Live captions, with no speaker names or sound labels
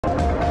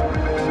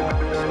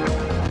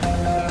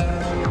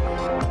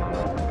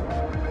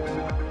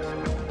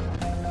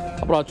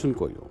አብራችሁን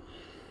ቆዩ።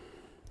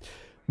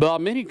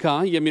 በአሜሪካ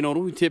የሚኖሩ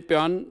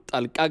ኢትዮጵያውያን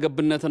ጣልቃ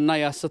ገብነትና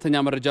የሐሰተኛ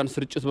መረጃን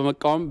ስርጭት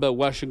በመቃወም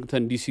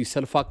በዋሽንግተን ዲሲ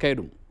ሰልፍ አካሄዱ።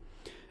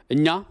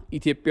 እኛ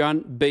ኢትዮጵያውያን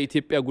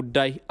በኢትዮጵያ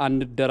ጉዳይ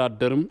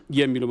አንደራደርም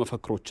የሚሉ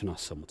መፈክሮችን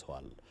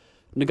አሰምተዋል።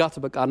 ንጋት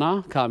በቃና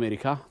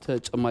ከአሜሪካ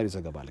ተጨማሪ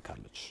ዘገባ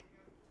ልካለች።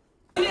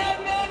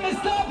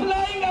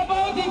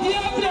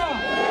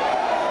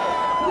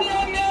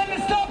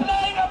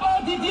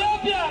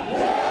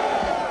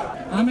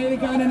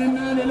 አሜሪካንንና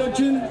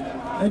ሌሎችን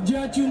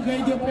እጃችሁን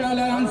ከኢትዮጵያ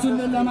ላይ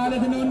አንሱልን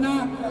ለማለት ነውና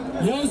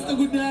የውስጥ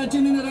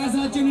ጉዳያችንን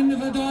ራሳችን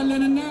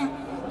እንፈታዋለንና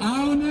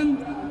አሁንም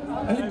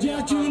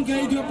እጃችሁን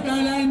ከኢትዮጵያ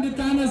ላይ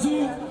እንድታነሱ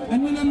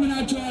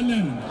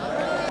እንለምናችኋለን።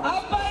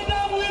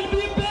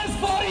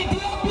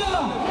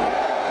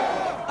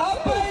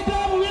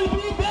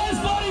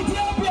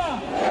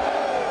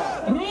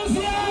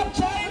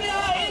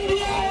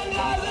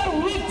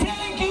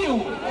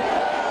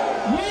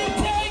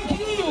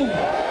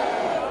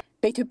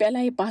 በኢትዮጵያ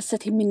ላይ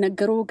በሐሰት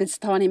የሚነገሩ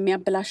ገጽታዋን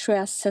የሚያበላሹ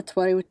የሐሰት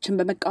ወሬዎችን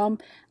በመቃወም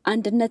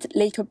አንድነት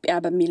ለኢትዮጵያ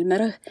በሚል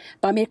መርህ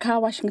በአሜሪካ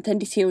ዋሽንግተን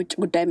ዲሲ የውጭ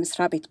ጉዳይ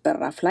መስሪያ ቤት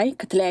በራፍ ላይ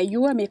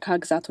ከተለያዩ አሜሪካ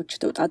ግዛቶች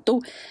ተውጣጡ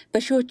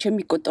በሺዎች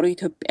የሚቆጠሩ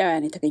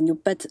ኢትዮጵያውያን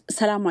የተገኙበት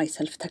ሰላማዊ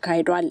ሰልፍ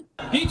ተካሂዷል።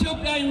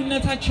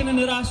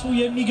 ኢትዮጵያዊነታችንን ራሱ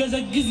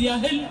የሚገዘግዝ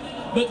ያህል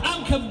በጣም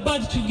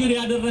ከባድ ችግር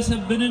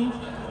ያደረሰብንን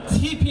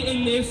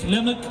TPLF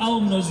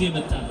ለመቃወም ነው እዚህ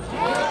የመጣነው።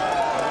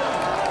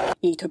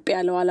 የኢትዮጵያ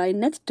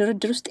ሉዓላዊነት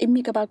ድርድር ውስጥ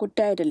የሚገባ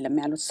ጉዳይ አይደለም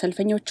ያሉት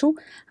ሰልፈኞቹ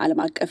ዓለም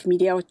አቀፍ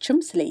ሚዲያዎችም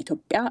ስለ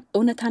ኢትዮጵያ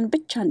እውነታን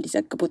ብቻ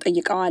እንዲዘግቡ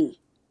ጠይቀዋል።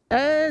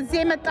 እዚህ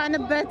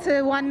የመጣንበት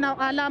ዋናው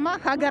ዓላማ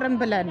ሀገርን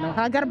ብለን ነው።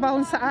 ሀገር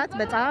በአሁን ሰዓት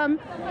በጣም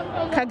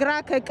ከግራ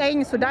ከቀኝ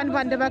ሱዳን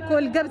ባንድ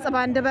በኩል ግብጽ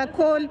ባንድ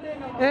በኩል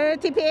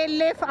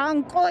TPLF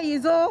አንቆ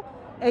ይዞ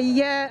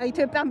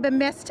የኢትዮጵያን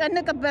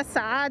በሚያስጨንቅበት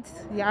ሰዓት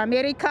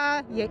የአሜሪካ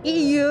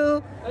የኢዩ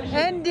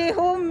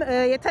እንዲሁም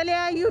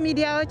የተለያዩ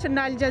ሚዲያዎች እና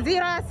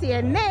አልጀዚራ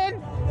CNN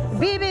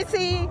BBC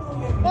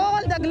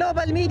all the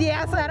global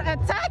medias are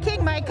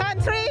attacking my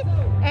country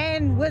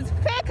and with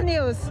fake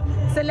news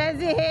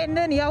ስለዚህ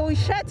ይሄንን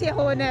የውሸት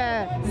የሆነ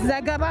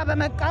ዘገባ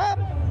በመቃወም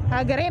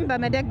ሀገሬን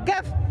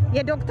በመደገፍ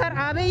የዶክተር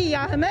አብይ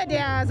አህመድ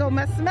የያዘው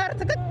መስመር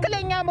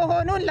ትክክለኛ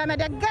መሆኑን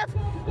ለመደገፍ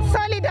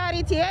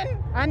ሶሊዳሪቲን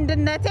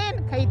አንድነቴን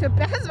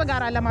ከኢትዮጵያ ሕዝብ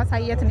ጋር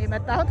ለማሳየት ነው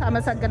የመጣሁት።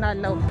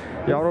 አመሰግናለሁ።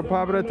 የአውሮፓ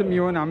ህብረትም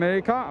ይሁን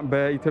አሜሪካ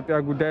በኢትዮጵያ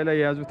ጉዳይ ላይ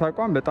የያዙት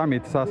አቋም በጣም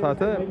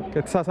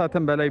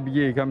ከተሳሳተን በላይ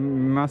ብዬ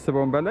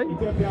ከማስበው በላይ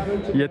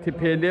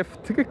የቲፒኤልኤፍ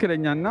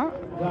ትክክለኛና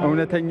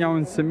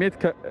እውነተኛውን ስሜት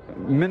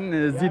ምን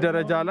እዚህ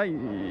ደረጃ ላይ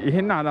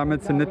ይሄን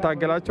አላመት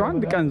ስንታገላቸው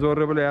አንድ ቀን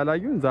ዞር ብለው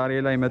ያላዩን ዛሬ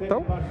ላይ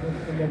መጣው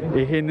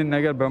ይሄንን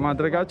ነገር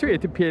በማድረጋቸው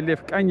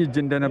የቲፒኤልኤፍ ቀኝ እጅ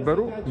እንደነበሩ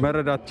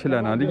መረዳት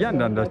ችለናል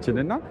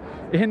እያንዳንዳችንና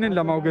ይሄንን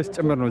ለማውገዝ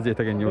ጭምር ነው እዚህ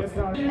የተገኘሁት።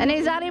 እኔ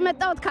ዛሬ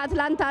መጣሁት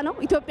ከአትላንታ ነው።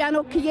 ኢትዮጵያን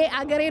ወክዬ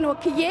አገሬን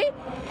ወክዬ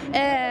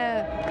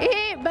ይሄ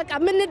በቃ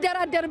ምን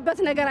እንደራደርበት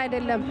ነገር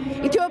አይደለም።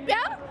 ኢትዮጵያ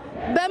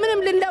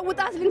በምንም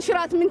ልንለውጣት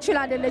ልንሽራት ምን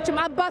ይችላል አይደለችም።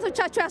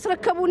 አባቶቻቸው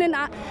ያስረከቡንን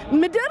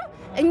ምድር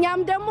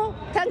እኛም ደግሞ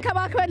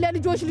ተንከባክበን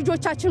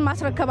ልጆቻችን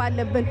ማስረከብ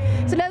አለብን።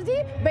 ስለዚህ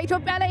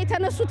በኢትዮጵያ ላይ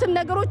የተነሱትን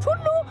ነገሮች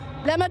ሁሉ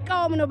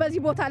ለመቃወም ነው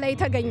በዚህ ቦታ ላይ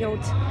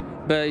የተገኘሁት።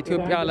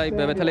 በኢትዮጵያ ላይ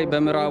በተለይ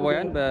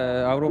በምዕራባውያን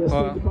በአውሮፓ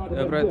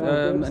ህብረት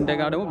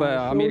እንደገና ደግሞ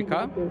በአሜሪካ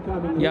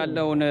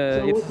ያለውን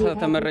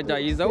የተሳሳተ መረጃ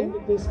ይዘው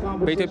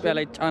በኢትዮጵያ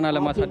ላይ ጫና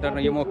ለማሳደር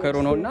ነው እየሞከሩ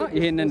ነውና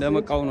ይሄንን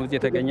ለመቃወም ነው እዚህ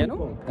የተገኘ ነው።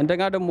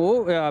 እንደገና ደግሞ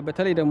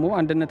በተለይ ደግሞ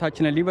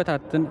አንድነታችንን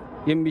ሊበታትን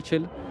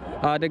የሚችል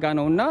አደጋ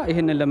ነውና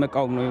ይሄንን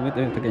ለመቃወም ነው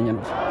የተገኘ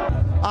ነው።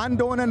 አንድ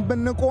ሆነን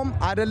ብንቆም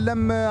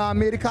አይደለም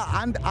አሜሪካ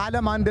አንድ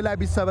ዓለም አንድ ላይ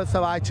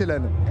ቢሰበሰብ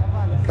አይችልንም።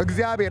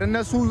 እግዚአብሔር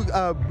እነሱ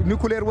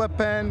ኒኩሌር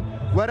ዌፐን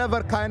whatever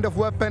kind of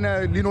weapon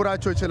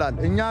ሊኖራቸው ይችላል።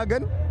 እኛ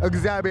ግን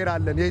እግዚአብሔር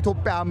አለን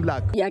የኢትዮጵያ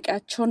አምላክ።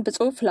 ያቂያቸውን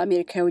በጽሁፍ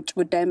ለአሜሪካ የውጭ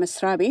ጉዳይ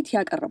መስሪያ ቤት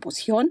ያቀረቡ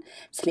ሲሆን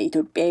ስለ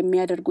ኢትዮጵያ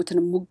የሚያደርጉትን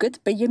ሙግት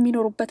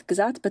በየሚኖሩበት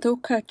ግዛት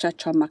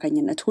በተወካዮቻቸው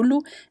አማካኝነት ሁሉ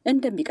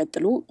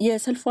እንደሚቀጥሉ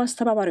የሰልፉ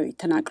አስተባባሪዎች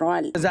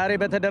ተናግረዋል። ዛሬ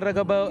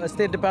በተደረገው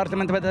በስቴት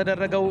ዲፓርትመንት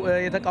በተደረገው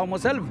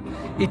የተቃውሞ ሰልፍ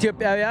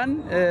ኢትዮጵያውያን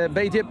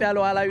በኢትዮጵያ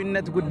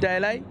ሉዓላዊነት ጉዳይ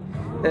ላይ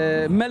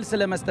መልስ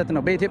ለመስጠት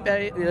ነው። በኢትዮጵያ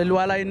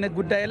ሉዓላዊነት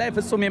ጉዳይ ላይ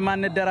ፍጹም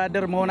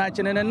የማንደራደር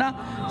መሆናችንንና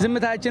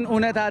ዝምታችን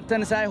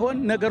እውነታተን ሳይሆን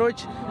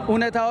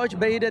እውነታዎች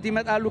በሂደት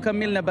ይመጣሉ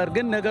ከሚል ነበር።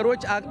 ግን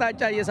ነገሮች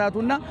አቅጣጫ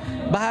እየሳቱና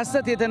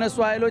በሐሰት የተነሱ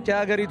ኃይሎች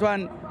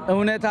የሀገሪቷን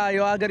እውነታ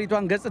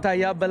የሀገሪቷን ገጽታ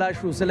ያበላሹ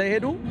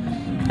ስለሄዱ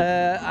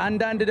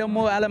አንዳንድ ደግሞ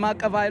ዓለም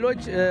አቀፍ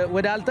ኃይሎች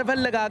ወደ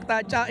አልተፈለገ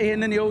አቅጣጫ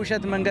ይሄንን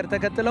የውሸት መንገድ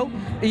ተከትለው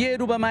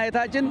እየሄዱ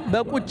በማየታችን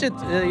በቁጭት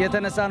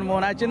የተነሳን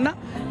መሆናችንና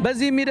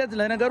በዚህ ሂደት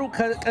ለነገሩ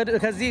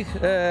ከዚህ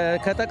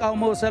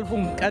ከተቃውሞ ሰልፉ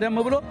ቀደም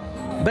ብሎ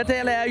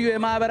በተለያዩ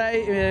የማህበራዊ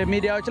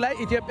ሚዲያዎች ላይ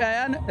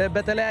ኢትዮጵያውያን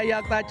በተለያየ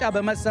አቅጣጫ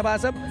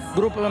በመሰባሰብ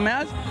ግሩፕ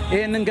በመያዝ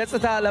ይሄንን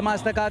ገጽታ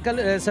ለማስተካከል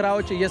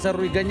ስራዎች እየሰሩ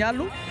ይገኛሉ።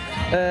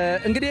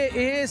 እንግዲህ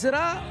ይሄ ስራ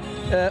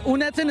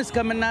እውነትን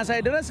እስከምናሳይ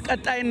ድረስ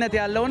ቀጣይነት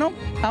ያለው ነው።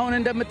 አሁን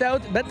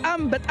እንደምታዩት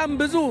በጣም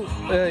ብዙ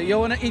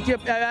የሆነ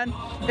ኢትዮጵያውያን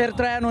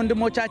ኤርትራውያን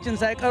ወንድሞቻችን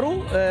ሳይቀሩ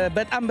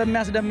በጣም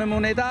በሚያስደምም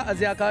ሁኔታ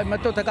እዚያ አካባቢ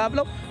መጥተው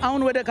ተቃብለው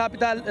አሁን ወደ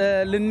ካፒታል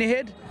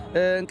ልንሄድ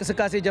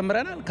እንቅስቃሴ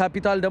ጀምረናል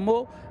ካፒታል ደግሞ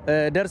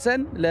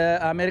ደርሰን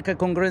ለአሜሪካ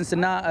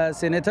ኮንግረስና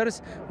ሴኔተርስ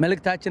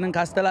መልእክታችንን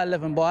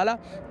ካስተላለፍን በኋላ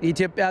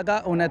ኢትዮጵያ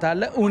ጋር እውነት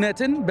አለ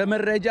እውነትን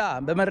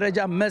በመረጃ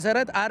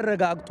መሰረት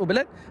አረጋግጡ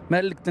ብለን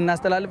መልእክት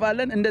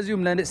እናስተላልፋለን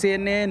እንደዚሁም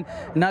ለሲኤንኤን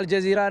እና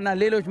አልጀዚራና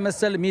ሌሎች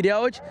መሰል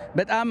ሚዲያዎች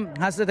በጣም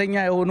ሐሰተኛ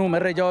የሆኑ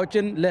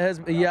መረጃዎችን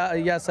ለህዝብ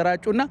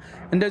ያሰራጩና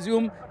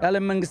እንደዚሁም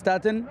የዓለም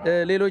መንግስታትን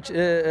ሌሎች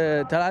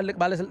ተላልቅ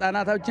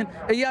ባለስልጣናቶችን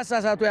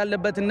እያሳሳቱ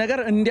ያለበትን ነገር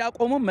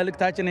እንዲያቆሙ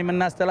መልእክታችንን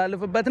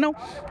የምናስተላልፍበት ነው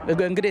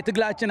እንግዲህ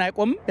ትግላችን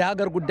አይቆም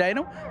የሀገር ጉዳይ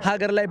ነው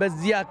ሀገር ላይ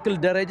በዚህ ያክል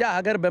ደረጃ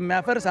ሀገር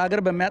በሚያፈርስ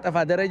ሀገር በሚያጠፋ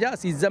ደረጃ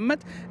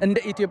ሲዘመት እንደ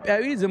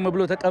ኢትዮጵያዊ ዝም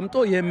ብሎ ተቀምጦ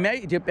የሚያይ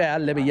ኢትዮጵያ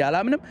ያለ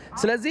በያላምንም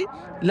ስለዚህ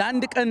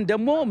ለአንድ ቀን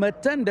ደግሞ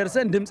መተን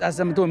ደርሰን ድምጽ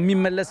አሰምቶ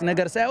የሚመለስ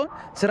ነገር ሳይሆን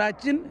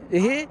ስራችን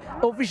ይሄ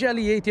ኦፊሻሊ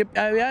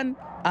የኢትዮጵያውያን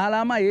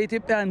አላማ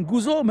የኢትዮጵያን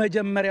ጉዞ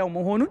መጀመሪያው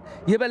መሆኑን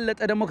የበለጠ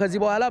ደግሞ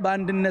ከዚህ በኋላ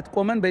በአንድነት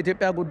ቆመን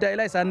በኢትዮጵያ ጉዳይ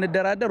ላይ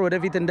ሳንደራደር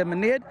ወደፊት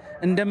እንደምንሄድ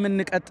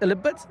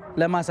እንደምንቀጥልበት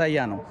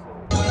ለማሳያ ነው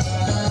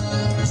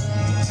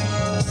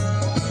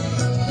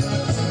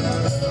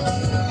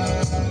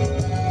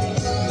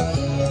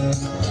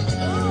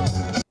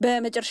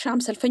በመጨረሻም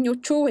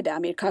ሰልፈኞቹ ወደ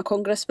አሜሪካ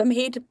ኮንግረስ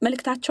በመሄድ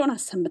መልእክታቸውን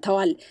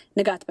አሰምተዋል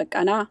ንጋት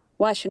በቃና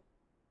ዋሽንግተን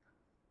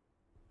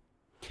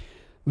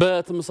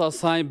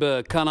በተመሳሳይ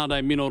በካናዳ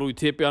የሚኖሩ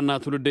ኢትዮጵያና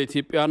ትውልደ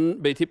ኢትዮጵያን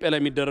በኢትዮጵያ ላይ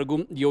የሚደረጉ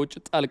የውጭ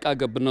ጣልቃ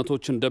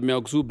ገብነቶች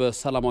እንደሚያወግዙ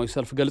በሰላማዊ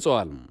ሰልፍ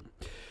ገልጸዋል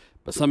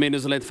በሰሜን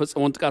ዕዝ ላይ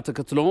የተፈጸመውን ጥቃት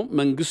ተከትሎ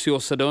መንግስት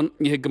የወሰደውን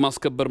የህግ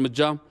ማስከበር እርምጃ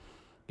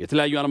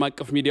የተለያዩ ዓለም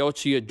አቀፍ ሚዲያዎች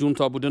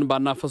የጁንታ ቡድን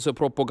ባናፈሰው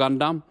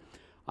ፕሮፓጋንዳ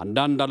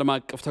አንዳንድ ዓለም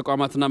አቀፍ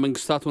ተቋማትና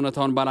መንግስታት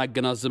እውነታውን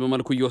ባላገናዘበ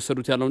መልኩ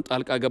እየወሰዱት ያለውን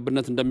ጣልቃ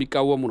ገብነት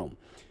እንደሚቃወሙ ነው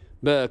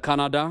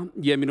በካናዳ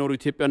የሚኖሩ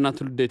ኢትዮጵያና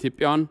ትውልደ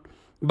ኢትዮጵያን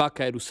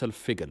ባካሄዱ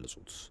ሰልፍ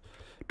የገለጹት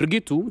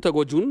ድርጊቱ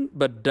ተጎጁን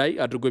በዳይ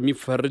አድርጎ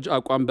የሚፈርጅ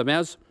አቋም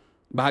በመያዝ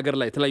በሀገር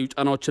ላይ የተለያዩ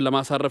ጫናዎችን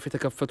ለማሳረፍ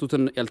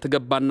የተከፈቱትን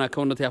ያልተገባና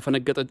ከእውነት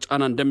ያፈነገጠ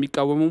ጫና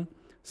እንደሚቃወሙ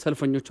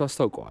ሰልፈኞቹ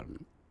አስታውቀዋል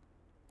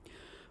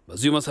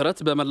በዚሁ መሰረት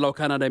በመላው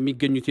ካናዳ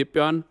የሚገኙ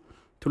ኢትዮጵያውያን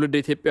ትውልደ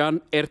ኢትዮጵያውያን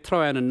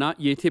ኤርትራውያንና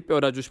የኢትዮጵያ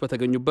ወዳጆች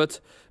በተገኙበት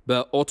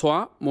በኦቶዋ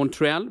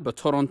ሞንትሪያል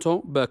በቶሮንቶ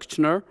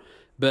በኪችነር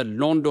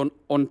በሎንዶን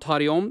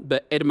ኦንታሪዮ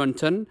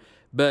በኤድመንተን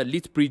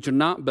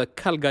በሊትብሪጅና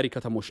በካልጋሪ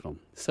ከተሞች ነው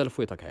ሰልፉ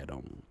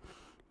የተካሄደው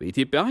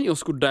በኢትዮጵያ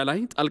የውስጥ ጉዳይ ላይ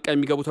ጣልቃ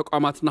የሚገቡ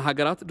ተቋማትና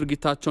ሀገራት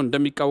ድርጊታቸውን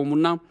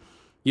እንደሚቃወሙና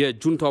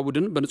የጁንታ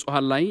ቡድን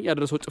በንጹሃን ላይ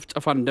ያደረሰው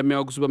ጭፍጨፋን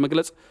እንደሚያወግዙ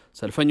በመግለጽ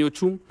ሰልፈኞቹ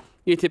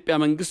የኢትዮጵያ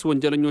መንግስት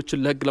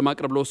ወንጀለኞችን ለህግ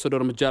ለማቅረብ ለወሰደው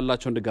እርምጃ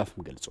ያላቸውን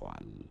ድጋፍም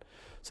ገልጸዋል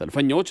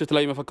ሰልፈኞች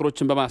የተለያዩ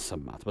መፈክሮችን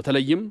በማሰማት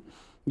በተለይም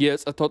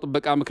የጸጥታው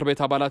ጥበቃ ምክር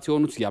ቤት አባላት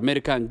የሆኑት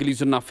የአሜሪካ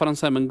እንግሊዝና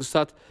ፈረንሳይ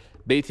መንግስታት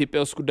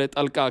በኢትዮጵያ ውስጥ ጉዳይ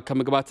ጣልቃ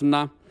ከመግባትና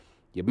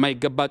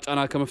የማይገባ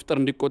ጫና ከመፍጠር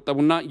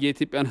እንዲቆጠቡና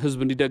የኢትዮጵያን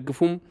ህዝብ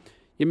እንዲደግፉም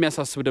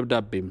የሚያሳስብ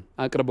ደብዳቤ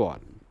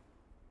አቅርበዋል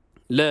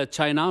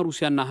ለቻይና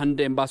ሩሲያና ህንድ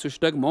ኤምባሲዎች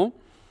ደግሞ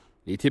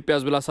የኢትዮጵያ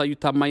ህዝብ ላሳዩት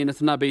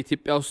ታማኝነትና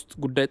በኢትዮጵያ ውስጥ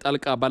ጉዳይ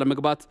ጣልቃ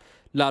ባለመግባት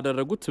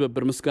ላደረጉት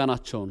ትብብር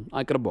ምስጋናቸውን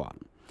አቅርበዋል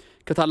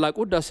ከታላቁ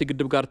ህዳሴ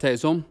ግድብ ጋር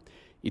ተያይዞ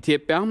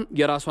ኢትዮጵያ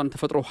የራሷን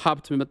ተፈጥሮ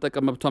ሀብት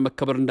በመጠቀም መብቷ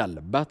መከበር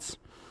እንዳለባት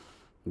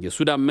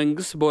የሱዳን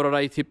መንግስት በወረራ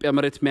ኢትዮጵያ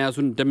መሬት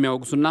መያዙን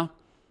እንደሚያወግዙና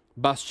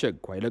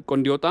በአስቸኳይ ለቆ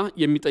እንዲወጣ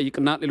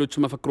የሚጠይቅና ሌሎች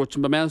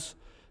መፈክሮችን በመያዝ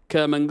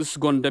ከመንግስት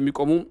ጎን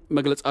እንደሚቆሙ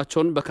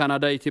መግለጻቸውን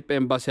በካናዳ የኢትዮጵያ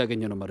ኤምባሲ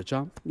ያገኘነው መረጃ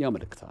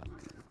ያመለክታል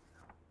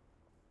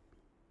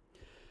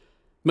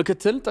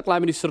ምክትል ጠቅላይ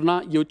ሚኒስትርና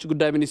የውጭ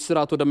ጉዳይ ሚኒስትር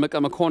አቶ ደመቀ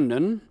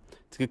መኮንን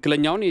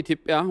ትክክለኛውን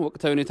የኢትዮጵያ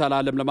ወቅታዊ ሁኔታ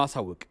ለዓለም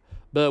ለማሳወቅ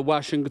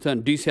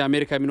በዋሽንግተን ዲሲ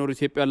አሜሪካ የሚኖሩ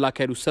ኢትዮጵያውያን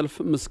ላካሄዱ ሰልፍ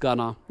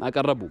ምስጋና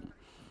አቀረቡ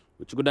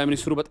ውጭ ጉዳይ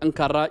ሚኒስትሩ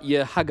በጠንካራ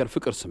የሀገር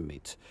ፍቅር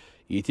ስሜት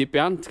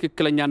የኢትዮጵያን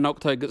ትክክለኛና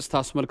ወቅታዊ ገጽታ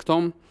አስመልክተው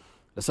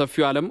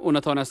ለሰፊው ዓለም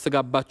እውነታውን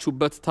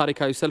ያስተጋባችሁበት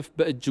ታሪካዊ ሰልፍ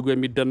በእጅጉ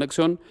የሚደነቅ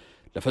ሲሆን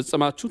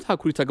ለፈጸማችሁት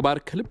አኩሪ ተግባር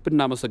ከልብ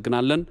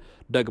እናመሰግናለን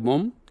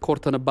ደግሞም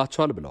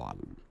ኮርተንባቸዋል ብለዋል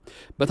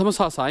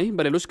በተመሳሳይ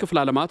በሌሎች ክፍለ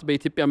ዓለማት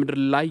በኢትዮጵያ ምድር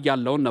ላይ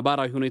ያለውን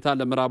ነባራዊ ሁኔታ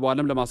ለምዕራቡ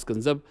ዓለም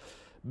ለማስገንዘብ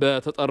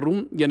በተጠሩ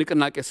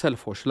የንቅናቄ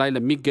ሰልፎች ላይ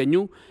ለሚገኙ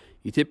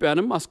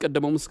ኢትዮጵያንም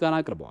አስቀድመው ምስጋና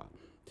አቅርበዋል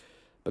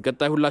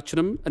በቀጣይ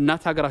ሁላችንም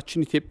እናት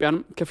ሀገራችን ኢትዮጵያን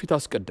ከፊት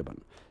አስቀድመን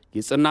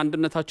የጽና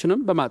አንድነታችንን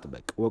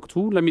በማጥበቅ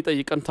ወቅቱ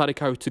ለሚጠይቀን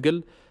ታሪካዊ ትግል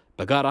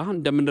በጋራ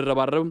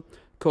እንደምንረባረብ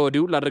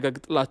ከወዲሁ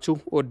ላረጋግጥላችሁ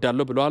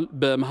እወዳለሁ ብለዋል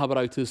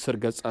በማህበራዊ ትስስር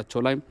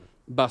ገጻቸው ላይ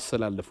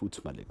ባስተላለፉት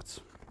መልእክት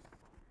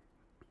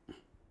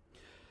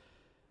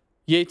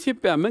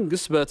የኢትዮጵያ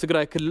መንግስት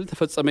በትግራይ ክልል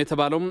ተፈጸመ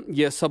የተባለው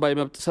የሰብአዊ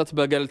መብት ጥሰት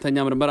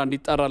በገለልተኛ ምርመራ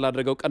እንዲጣራ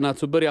ላደረገው ቀና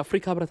ትብብር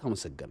የአፍሪካ ህብረት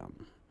አመሰገነ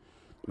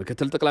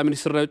ምክትል ጠቅላይ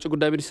ሚኒስትርና የውጭ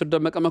ጉዳይ ሚኒስትር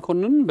ደመቀ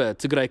መኮንን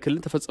በትግራይ ክልል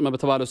ተፈጸመ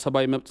በተባለው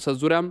ሰብአዊ መብት ጥሰት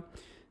ዙሪያ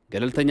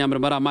ገለልተኛ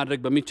ምርመራ ማድረግ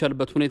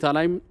በሚቻልበት ሁኔታ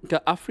ላይ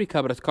ከአፍሪካ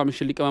ህብረት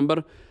ኮሚሽን ሊቀመንበር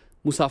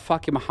ሙሳ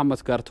ፋኪ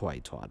መሐመድ ጋር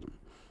ተወያይተዋል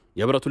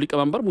የህብረቱ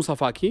ሊቀመንበር ሙሳ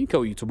ፋኪ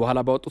ከውይይቱ በኋላ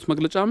ባወጡት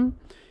መግለጫ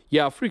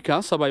የአፍሪካ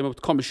ሰብአዊ መብት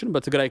ኮሚሽን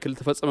በትግራይ ክልል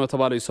ተፈጸመ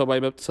በተባለው የሰብአዊ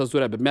መብት ጥሰት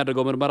ዙሪያ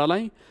በሚያደርገው ምርመራ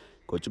ላይ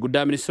ከውጭ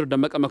ጉዳይ ሚኒስትር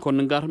ደመቀ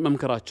መኮንን ጋር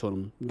መምከራቸውን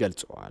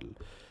ገልጸዋል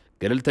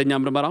ገለልተኛ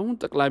ምርመራው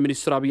ጠቅላይ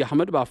ሚኒስትር አብይ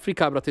አህመድ በአፍሪካ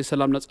ህብረት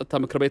የሰላምና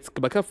ጸጥታ ምክር ቤት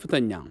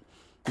በከፍተኛ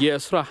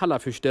የስራ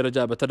ኃላፊዎች ደረጃ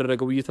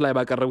በተደረገው ውይይት ላይ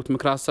ባቀረቡት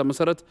ምክረ ሀሳብ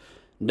መሰረት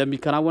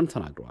እንደሚከናወን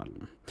ተናግረዋል።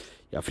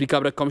 የአፍሪካ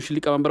ህብረት ኮሚሽን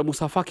ሊቀመንበር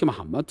ሙሳ ፋኪ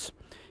መሐመድ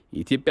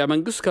የኢትዮጵያ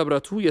መንግስት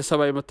ከህብረቱ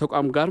የሰብአዊ መብት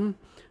ተቋም ጋር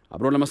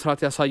አብሮ ለመስራት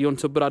ያሳየውን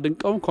ትብብር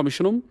አድንቀው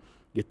ኮሚሽኑም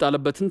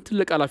የጣለበትን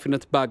ትልቅ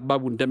ኃላፊነት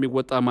በአግባቡ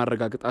እንደሚወጣ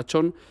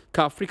ማረጋገጣቸውን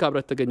ከአፍሪካ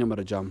ህብረት የተገኘው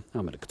መረጃ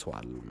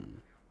አመልክተዋል።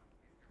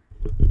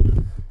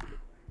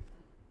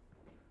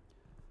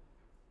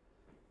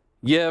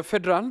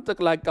 የፌደራል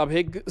ጠቅላይ አቃቤ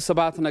ህግ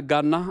ስብሐት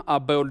ነጋና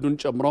አባይ ወልዱን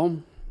ጨምሮ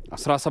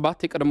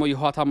 17 የቀድሞ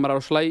የህወሓት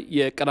አመራሮች ላይ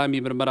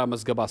የቀዳሚ ምርመራ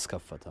መዝገብ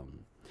አስከፈተ።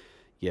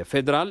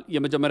 የፌደራል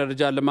የመጀመሪያ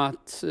ደረጃ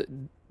ልማት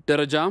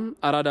ደረጃ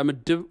አራዳ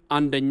ምድብ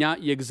አንደኛ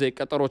የጊዜ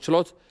ቀጠሮ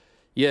ችሎት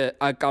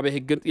የአቃቤ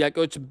ህግን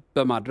ጥያቄዎች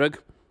በማድረግ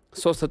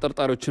 3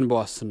 ተጠርጣሪዎችን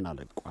በዋስትና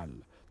ለቋል።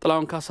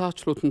 ጥላውን ካሳ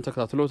ችሎቱን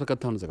ተከታትሎ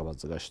ተከታዩን ዘገባ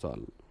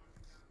አዘጋጅቷል።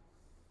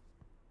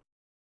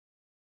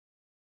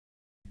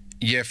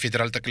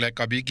 የፌደራል ጠቅላይ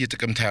አቃቤ ህግ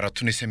የጥቅምት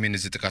 24ቱን የሰሜን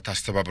ዕዝ ጥቃት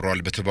አስተባብረዋል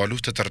በተባሉ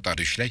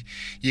ተጠርጣሪዎች ላይ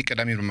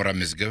የቀዳሚ ምርመራ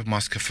መዝገብ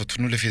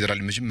ማስከፈቱን ለፌደራል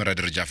መጀመሪያ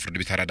ደረጃ ፍርድ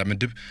ቤት አራዳ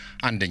ምድብ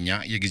አንደኛ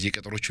የጊዜ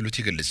ቀጠሮ ችሎት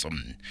የገለጸው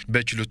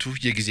በችሎቱ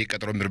የጊዜ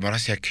ቀጠሮ ምርመራ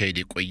ሲያካሂድ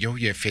የቆየው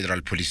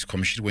የፌደራል ፖሊስ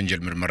ኮሚሽን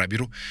ወንጀል ምርመራ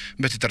ቢሮ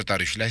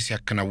በተጠርጣሪዎች ላይ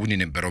ሲያከናውን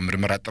የነበረው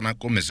ምርመራ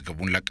አጠናቆ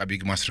መዝገቡን ለአቃቤ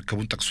ህግ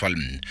ማስረከቡን ጠቅሷል።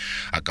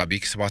 አቃቤ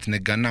ህግ ስብሐት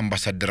ነጋና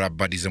አምባሳደር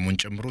አባዲ ዘሞን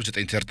ጨምሮ 9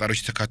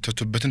 ተጠርጣሪዎች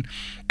የተካተቱበትን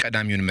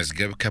ቀዳሚውን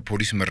መዝገብ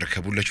ከፖሊስ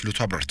መረከቡን ለችሎቱ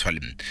አብራርቷል።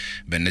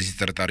 በእነዚህ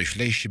ተጠርጣሪዎች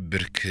ላይ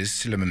ሽብር ክስ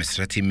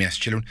ለመመስረት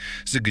የሚያስችለውን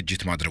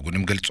ዝግጅት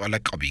ማድረጉንም ገልጿል።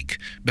 አቃቤ ህግ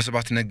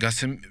በስብሐት ነጋ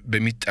ስም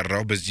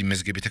በሚጠራው በዚህ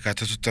መዝገብ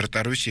የተካተቱት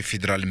ተጠርጣሪዎች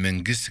የፌደራል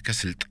መንግስት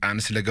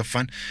ከስልጣን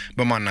ስለገፋን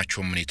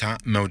በማናቸውም ሁኔታ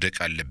መውደቅ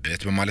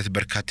አለበት በማለት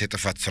በርካታ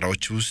የጥፋት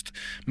ስራዎች ውስጥ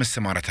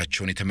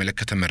መሰማራታቸውን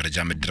የተመለከተ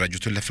መረጃ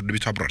መደራጀቱን ለፍርድ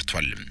ቤቱ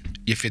አብራርቷል።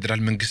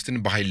 የፌደራል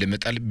መንግስትን በኃይል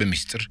ለመጣል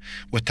በሚስጥር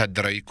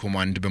ወታደራዊ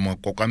ኮማንድ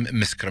በማቋቋም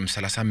መስከረም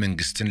 30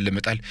 መንግስትን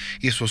ለመጣል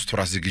የ3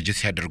 ወራት ዝግጅት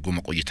ሲያደርጉ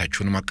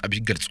መቆየታቸውንም አቃቤ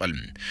ህግ ገልጿል።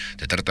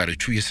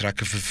 ተጠርጣሪዎቹ የሥራ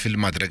ክፍፍል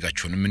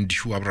ማድረጋቸውንም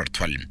እንዲሁ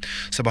አብራርቷል።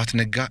 ስብሐት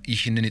ነጋ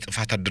ይህንን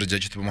የጥፋት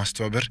አደረጃጀት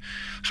በማስተባበር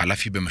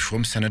ኃላፊ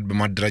በመሾም ሰነድ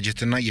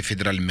በማደራጀትና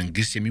የፌደራል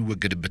መንግስት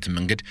የሚወገድበትን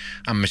መንገድ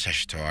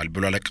አመቻችተዋል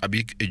ብሏል። አቃቤ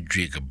ህግ እጁ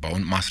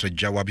የገባውን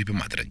ማስረጃ ዋቢ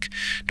በማድረግ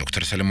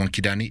ዶክተር ሰለሞን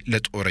ኪዳኔ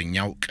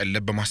ለጦረኛው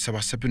ቀለብ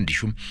በማሰባሰብ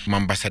እንዲሁም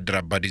አምባሳደር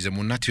አባዲ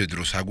ዘሞና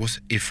ቴዎድሮስ አጎስ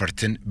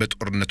ኤፈርትን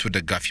በጦርነቱ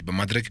ደጋፊ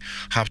በማድረግ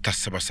ሀብት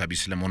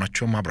አሰባሳቢ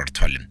ስለመሆናቸው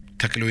አብራርቷል።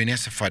 ተክለወይኒ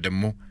አሰፋ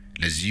ደግሞ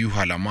ለዚሁ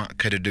ዓላማ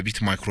ከደደቢት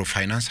ማይክሮ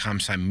ፋይናንስ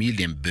 50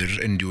 ሚሊዮን ብር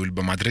እንዲውል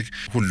በማድረግ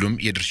ሁሉም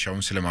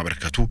የድርሻውን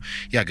ስለማበረከቱ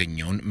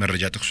ያገኘውን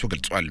መረጃ ጠቅሶ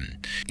ገልጿል።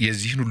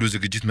 የዚህን ሁሉ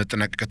ዝግጅት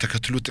መጠናቀቅ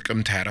ተከትሎ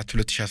ጥቅምት 24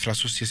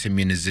 2013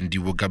 የሰሜን ዕዝ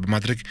እንዲወጋ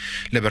በማድረግ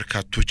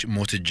ለበርካቶች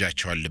ሞት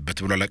እጃቸው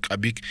አለበት ብሏል።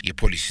 አቃቤ ህግ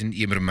የፖሊስን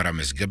የምርመራ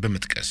መዝገብ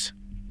በመጥቀስ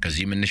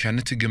ከዚህ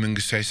መነሻነት ህገ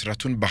መንግስታዊ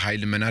ስርዓቱን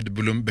በኃይል መናድ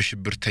ብሎም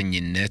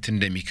በሽብርተኝነት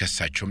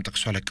እንደሚከሳቸውም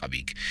ጠቅሷል። አቃቤ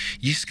ህግ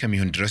ይህ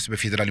እስከሚሆን ድረስ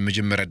በፌደራል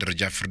መጀመሪያ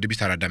ደረጃ ፍርድ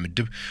ቤት አራዳ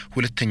ምድብ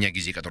ሁለተኛ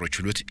ጊዜ ቀጠሮ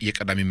ችሎት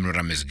የቀዳሚ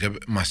ምርመራ መዝገብ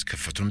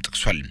ማስከፈቱንም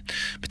ጠቅሷል።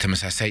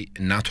 በተመሳሳይ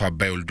እናቱ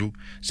አባይ ወልዱ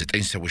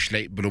 9 ሰዎች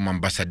ላይ ብሎም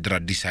አምባሳደር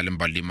አዲስ ዓለም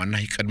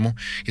ባሌማና የቀድሞ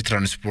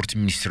የትራንስፖርት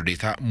ሚኒስትር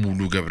ዴኤታ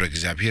ሙሉ ገብረ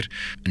እግዚአብሔር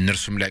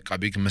እነርሱም ላይ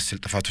አቃቤ ህግ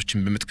መሰል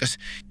ጥፋቶችን በመጥቀስ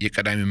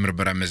የቀዳሚ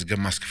ምርመራ መዝገብ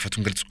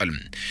ማስከፈቱን ገልጿል።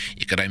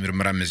 የቀዳሚ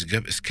ምርመራ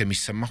መዝገብ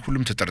እስከሚሰማ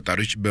ሁሉም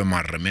ተጠርጣሪዎች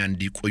በማረሚያ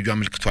እንዲቆዩ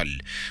አመልክቷል።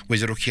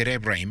 ወይዘሮ ኬሪያ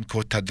ኢብራሂም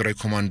ከወታደራዊ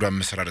ኮማንዶ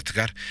አመሰራረት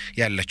ጋር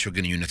ያላቸው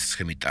ግንኙነት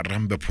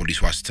እስከሚጣራም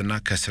በፖሊስ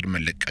ዋስትና ከስር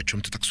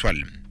መለቀቃቸውም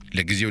ተጠቅሷል።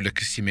 ለጊዜው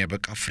ለክስ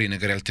የሚያበቃ ፍሬ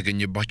ነገር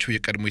ያልተገኘባቸው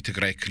የቀድሞ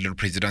የትግራይ ክልል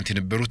ፕሬዝዳንት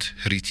የነበሩት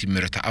ህሪቲ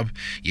ምረታአብ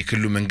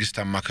የክልሉ መንግስት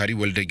አማካሪ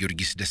ወልደ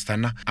ጊዮርጊስ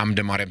ደስታና አምደ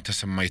ማርያም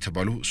ተሰማ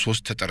የተባሉ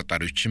 3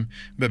 ተጠርጣሪዎችም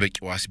በበቂ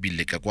ዋስ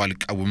ቢለቀቁ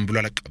አልቃወም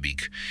ብሏል። አቃቤ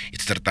ህግ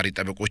የተጠርጣሪ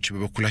ጠበቆች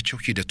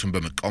በበኩላቸው ሂደቱን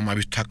በመቃወም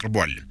አቤቱታ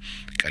አቅርበዋል።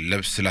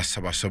 ቀለብ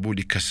ስላሰባሰቡ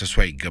ሊከሰሱ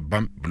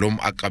አይገባም ብሎም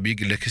አቃቤ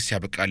ህግ ለክስ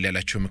ያበቃል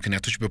ያላቸው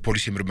ምክንያቶች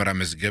በፖሊስ የምርመራ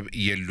መዝገብ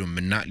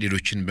የሉምና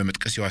ሌሎችን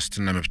በመጥቀስ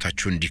የዋስትና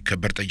መብታቸው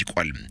እንዲከበር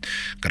ጠይቋል።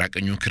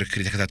 ግራቀኙን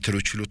ክርክር የተከታተሉ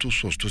ችሎቱ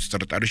 3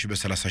 ተጠርጣሪዎች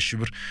በ30 ሺህ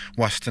ብር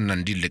ዋስትና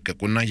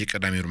እንዲለቀቁና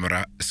የቀዳሚ ምርመራ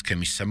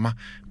እስከሚሰማ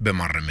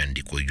በማረሚያ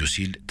እንዲቆዩ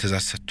ሲል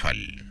ትዕዛዝ ሰጥቷል።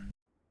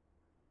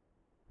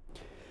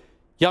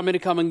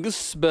 የአሜሪካ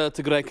መንግስት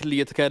በትግራይ ክልል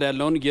እየተካሄደ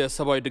ያለውን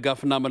የሰብአዊ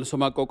ድጋፍና መልሶ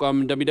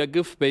ማቋቋም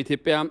እንደሚደግፍ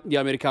በኢትዮጵያ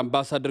የአሜሪካ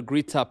አምባሳደር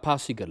ግሪታ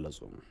ፓሲ ገለጹ።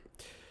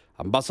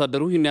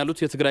 አምባሳደሩ ይህን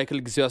ያሉት የትግራይ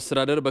ክልል ጊዜያዊ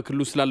አስተዳደር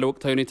በክልሉ ስላለው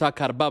ወቅታዊ ሁኔታ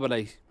ከ40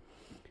 በላይ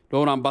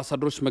ለሆኑ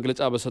አምባሳደሮች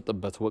መግለጫ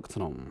በሰጠበት ወቅት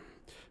ነው።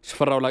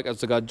 ሽፈራው ላይ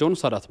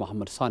ያዘጋጀውን ሳዳት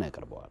መሐመድ ሳን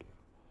ያቀርበዋል።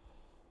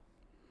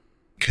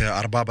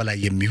 ከ40 በላይ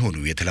የሚሆኑ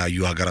የተለያዩ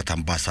ሀገራት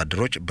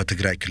አምባሳደሮች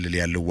በትግራይ ክልል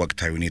ያለው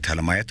ወቅታዊ ሁኔታ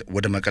ለማየት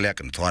ወደ መቀሌ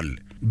አቅንተዋል።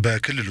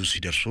 በክልሉ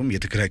ሲደርሱም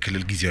የትግራይ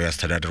ክልል ጊዜያዊ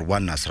አስተዳደር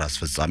ዋና ስራ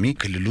አስፈጻሚ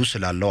ክልሉ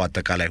ስላለው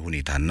አጠቃላይ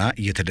ሁኔታና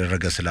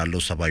እየተደረገ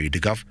ስላለው ሰብአዊ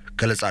ድጋፍ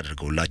ገለጻ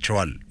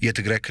አድርገውላቸዋል።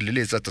 የትግራይ ክልል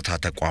የጸጥታ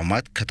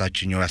ተቋማት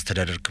ከታችኛው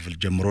አስተዳደር ክፍል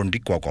ጀምሮ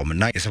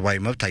እንዲቋቋምና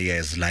የሰብአዊ መብት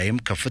አያያዝ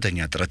ላይም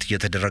ከፍተኛ ጥረት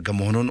እየተደረገ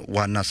መሆኑን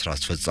ዋና ስራ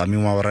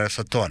አስፈጻሚው ማብራሪያ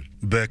ሰጥተዋል።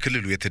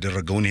 በክልሉ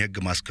የተደረገውን የህግ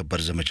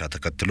ማስከበር ዘመቻ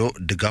ተከትሎ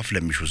ድጋፍ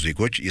ለሚሹ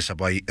ዜጎች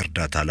የሰብአዊ ሰብአዊ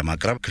እርዳታ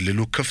ለማቅረብ ክልሉ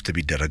ክፍት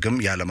ቢደረግም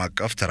የዓለም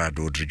አቀፍ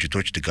ተራድኦ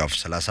ድርጅቶች ድጋፍ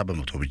 30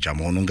 በመቶ ብቻ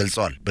መሆኑን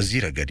ገልጸዋል። በዚህ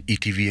ረገድ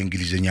ኢቲቪ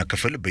የእንግሊዝኛ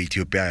ክፍል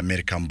በኢትዮጵያ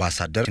የአሜሪካ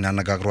አምባሳደር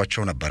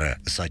ሲናነጋግሯቸው ነበር።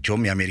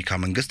 እሳቸውም የአሜሪካ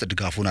መንግስት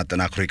ድጋፉን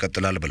አጠናክሮ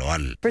ይቀጥላል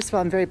ብለዋል።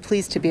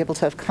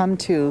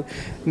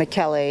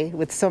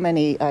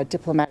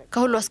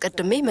 ከሁሉ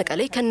አስቀድሜ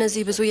መቀሌ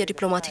ከነዚህ ብዙ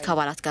የዲፕሎማቲክ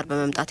አባላት ጋር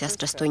በመምጣት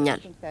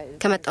ያስደስቶኛል።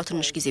 ከመጣው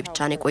ትንሽ ጊዜ ብቻ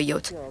ነው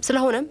የቆየሁት።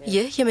 ስለሆነም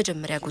ይህ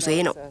የመጀመሪያ ጉዞዬ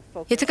ነው።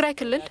 የትግራይ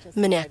ክልል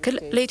ምን ያክል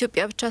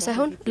ለኢትዮጵያ ብቻ ሳይሆን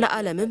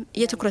ለዓለምም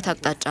የትኩረት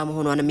አቅጣጫ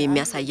መሆኗንም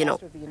የሚያሳይ ነው።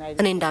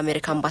 እኔ እንደ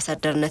አሜሪካ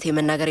አምባሳደርነት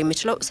የመናገር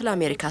የምችለው ስለ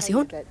አሜሪካ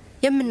ሲሆን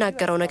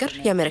የምናገረው ነገር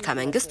የአሜሪካ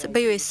መንግስት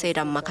በዩኤስኤድ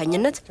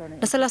አማካኝነት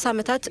ለ30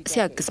 ዓመታት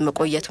ሲያግዝ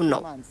መቆየቱን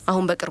ነው።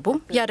 አሁን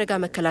በቅርቡም የአደጋ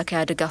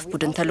መከላከያ ድጋፍ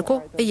ቡድን ተልኮ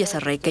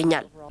እየሰራ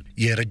ይገኛል።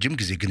 የረጅም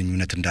ጊዜ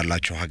ግንኙነት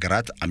እንዳላቸው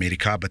ሀገራት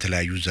አሜሪካ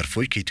በተለያዩ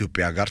ዘርፎች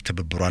ከኢትዮጵያ ጋር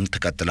ትብብሯን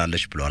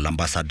ተቀጥላለች ብለዋል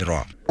አምባሳደሯ።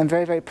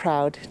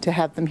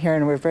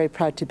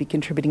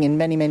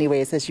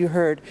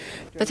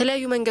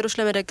 በተለያዩ መንገዶች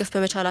ለመደገፍ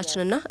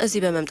በመቻላችንና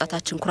እዚህ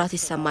በመምጣታችን ኩራት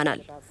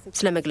ይሰማናል።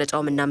 ስለ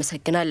መግለጫውም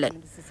እናመሰግናለን።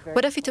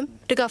 ወደፊትም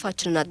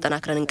ድጋፋችንን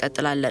አጠናክረን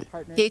እንቀጥላለን።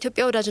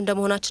 የኢትዮጵያ ወዳጅ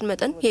እንደመሆናችን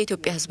መጠን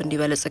የኢትዮጵያ ሕዝብ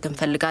እንዲበለጽግ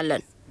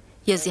እንፈልጋለን።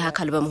 የዚህ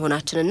አካል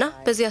በመሆናችንና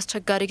በዚህ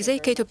አስቸጋሪ ጊዜ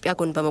ከኢትዮጵያ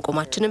ጎን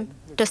በመቆማችንም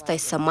ደስታ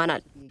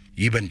ይሰማናል።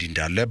 ይህ በእንዲህ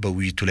እንዳለ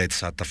በውይይቱ ላይ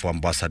የተሳተፉ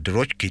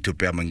አምባሳደሮች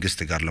ከኢትዮጵያ መንግስት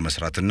ጋር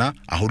ለመስራትና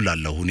አሁን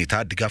ላለው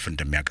ሁኔታ ድጋፍ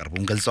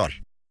እንደሚያቀርቡም ገልጸዋል።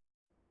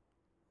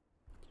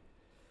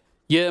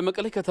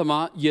 የመቀሌ ከተማ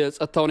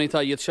የጸጥታ ሁኔታ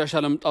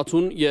እየተሻሻለ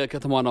መምጣቱን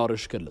የከተማ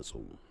ነዋሪዎች ገለጹ።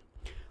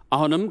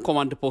 አሁንም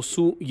ኮማንድ ፖስቱ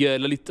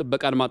የሌሊት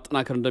ጥበቃን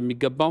ማጠናከር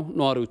እንደሚገባው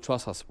ነዋሪዎቹ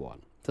አሳስበዋል።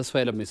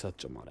 ተስፋዬ ለምይሳት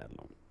ጀማሪ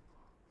ያለው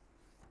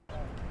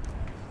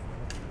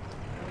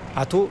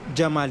አቶ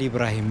ጀማል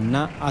ኢብራሂምና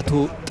አቶ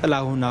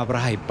ጥላሁን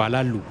አብርሃ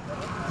ይባላሉ።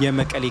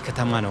 የመቀሌ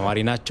ከተማ ነዋሪ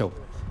ናቸው።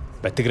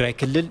 በትግራይ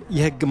ክልል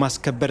የህግ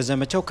ማስከበር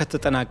ዘመቻው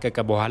ከተጠናቀቀ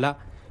በኋላ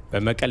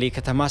በመቀሌ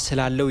ከተማ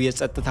ስላለው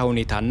የጸጥታ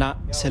ሁኔታና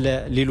ስለ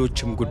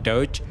ሌሎችም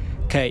ጉዳዮች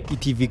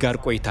ከኢቲቪ ጋር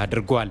ቆይታ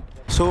አድርገዋል።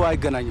 ሰው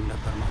አይገናኝም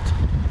ነበር ማለት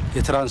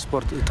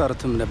የትራንስፖርት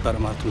እጥረትም ነበር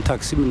ማለት ነው።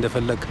 ታክሲም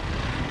እንደፈለግ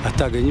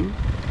አታገኝም።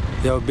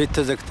 ያው ቤት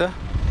ተዘግተህ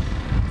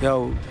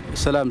ያው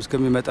ሰላም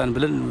እስከሚመጣን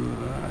ብለን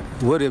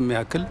ወር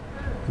የሚያክል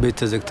ቤት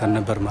ተዘግተን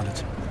ነበር ማለት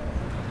ነው።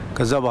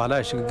 ከዛ በኋላ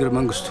የሽግግር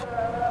መንግስቱ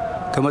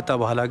ከመጣ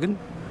በኋላ ግን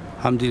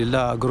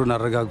አልሐምዱሊላህ አገሩን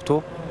አረጋግቶ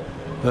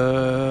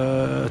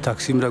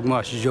ታክሲም ደግሞ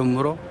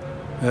አሽጀምሮ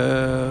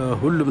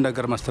ሁሉም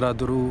ነገር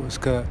ማስተዳደሩ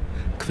እስከ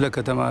ክፍለ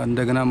ከተማ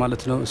እንደገና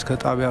ማለት ነው እስከ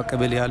ጣቢያ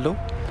ቀበሌ ያለው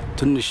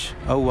ትንሽ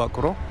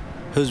አዋቅሮ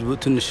ህዝቡ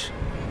ትንሽ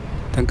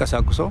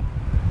ተንቀሳቅሶ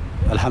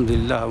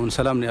አልሐምዱሊላህ አሁን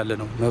ሰላም ነው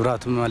ያለነው።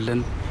 መብራትም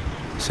አለን፣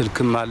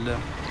 ስልክም አለ።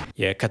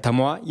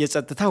 የከተማዋ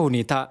የጸጥታ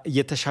ሁኔታ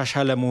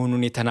እየተሻሻለ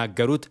መሆኑን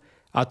የተናገሩት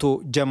አቶ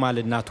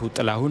ጀማልና አቶ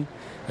ጥላሁን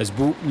ህዝቡ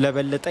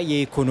ለበለጠ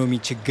የኢኮኖሚ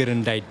ችግር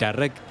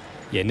እንዳይዳረግ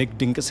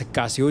የንግድ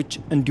እንቅስቃሴዎች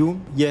እንዲሁም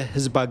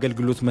የህዝብ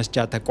አገልግሎት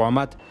መስጫ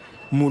ተቋማት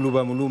ሙሉ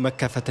በሙሉ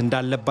መከፈት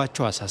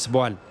እንዳለባቸው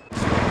አሳስበዋል።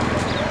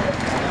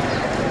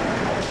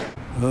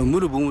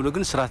 ሙሉ በሙሉ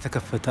ግን ስራ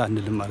ተከፈተ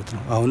አንልም ማለት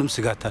ነው። አሁንም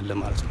ስጋት አለ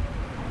ማለት ነው።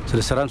 ስለ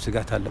ስራም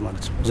ስጋት አለ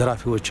ማለት ነው።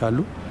 ዘራፊዎች አሉ፣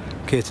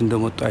 ከየት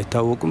እንደመጡ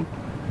አይታወቁም።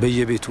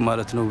 በየቤቱ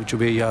ማለት ነው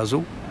ጩቤ ያዙ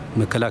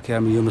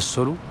መከላከያም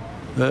እየመሰሉ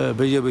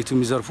በየቤቱ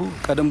የሚዘርፉ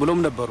ቀደም ብሎም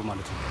ነበሩ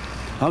ማለት ነው።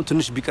 አሁን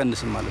ትንሽ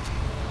ቢቀንስም ማለት ነው።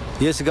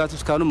 የስጋቱ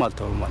እስካሁንም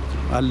አልተወው ማለት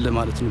ነው አለ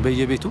ማለት ነው።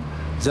 በየቤቱ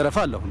ዘረፋ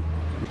አለ አሁን።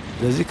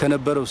 ስለዚህ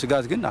ከነበረው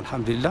ስጋት ግን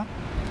አልሐምዱሊላህ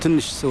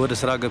ትንሽ ወደ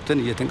ስራ ገብተን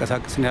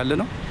እየተንቀሳቀስን ያለ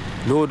ነው።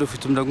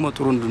 ለወደፊቱም ደግሞ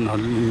ጥሩ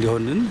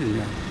እንዲሆንን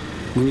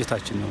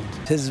ምኞታችን ነው።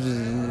 ህዝብ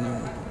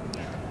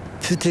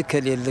ፍትህ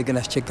ከሌለ ግን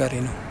አስቸጋሪ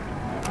ነው።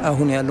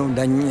 አሁን ያለው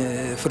ዳኝ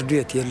ፍርድ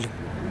ቤት የለም።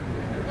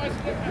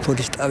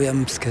 ፖሊስ ጣቢያም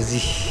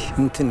እስከዚህ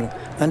እንትን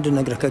አንድ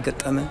ነገር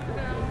ከገጠመ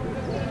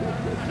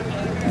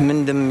ምን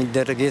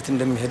እንደሚደረግ የት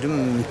እንደሚሄድም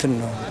እንትን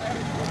ነው።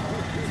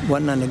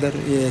 ዋና ነገር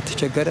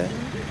የተቸገረ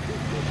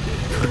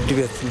ፍርድ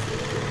ቤት ነው።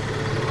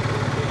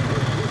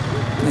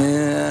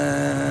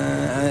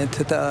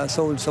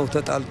 ሰው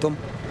ተጣልቶም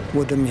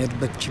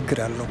ወደሚሄድበት ችግር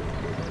አለው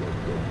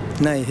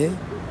እና ይሄ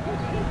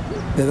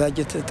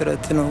በባጀት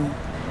እጥረት ነው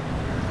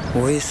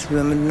ወይስ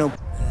በምን ነው?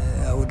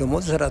 ደግሞ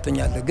ሰራተኛ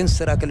አለ ግን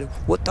ስራ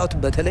ወጣቱ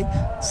በተለይ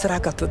ስራ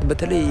ካተወጥ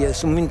በተለይ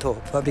የሲሚንቶ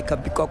ፋብሪካ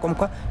ቢቋቋም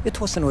እንኳን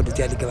የተወሰነ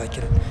ወደዚያ ሊገባ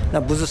ይችላል እና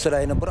ብዙ ስራ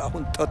የነበረ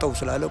አሁን ጠጠው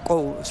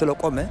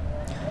ስለቆመ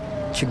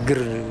ችግር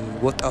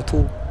ወጣቱ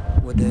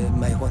ወደ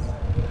ማይሆን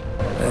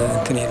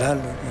እንትን ይላል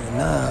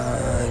እና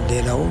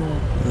ሌላው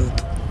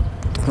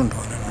ጥሩ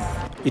እንደሆነ ነው።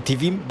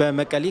 ኢቲቪም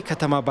በመቀሌ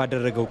ከተማ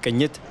ባደረገው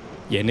ቅኝት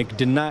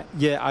የንግድና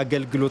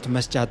የአገልግሎት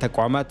መስጫ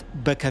ተቋማት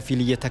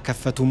በከፊል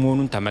እየተከፈቱ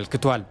መሆኑን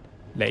ተመልክቷል።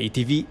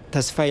 ለኢቲቪ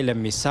ተስፋዬ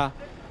ለምይሳ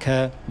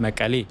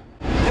ከመቀሌ።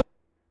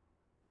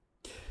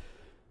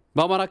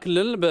 በአማራ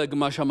ክልል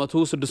በግማሽ ዓመቱ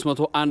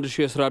 601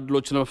 ሺህ የስራ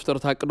ዕድሎችን ለመፍጠር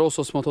ታቅዶ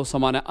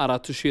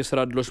 384 ሺህ የስራ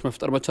ዕድሎች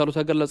መፍጠር መቻሉ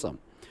ተገለጸ።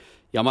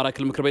 የአማራ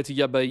ክልል ምክር ቤት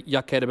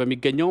እያካሄደ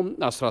በሚገኘው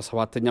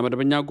 17ኛ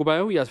መደበኛ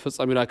ጉባኤው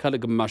የአስፈጻሚው አካል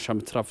ግማሽ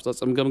ዓመት ስራ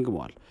አፈጻጸም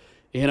ገምግመዋል።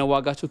 ይሄን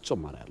ዋጋቸው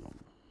ተጨማሪ ያለው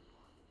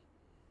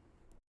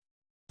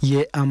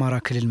የአማራ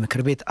ክልል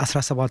ምክር ቤት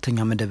 17ኛ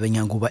መደበኛ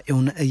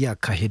ጉባኤውን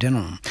እያካሄደ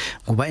ነው።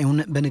 ጉባኤውን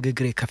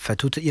በንግግር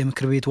የከፈቱት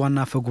የምክር ቤት ዋና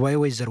አፈ ጉባኤ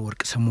ወይዘሮ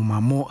ወርቅ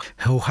ሰሙማሞ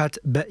ህወሓት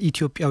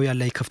በኢትዮጵያውያን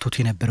ላይ ከፍቶት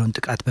የነበረውን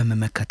ጥቃት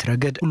በመመከት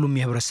ረገድ ሁሉም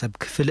የህብረተሰብ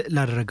ክፍል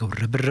ላደረገው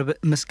ርብርብ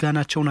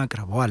ምስጋናቸውን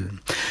አቅርበዋል።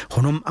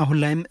 ሆኖም አሁን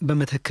ላይም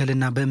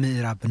በመተከልና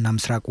በምዕራብና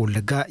ምስራቅ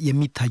ወለጋ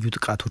የሚታዩ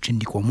ጥቃቶች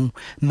እንዲቆሙ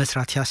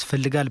መስራት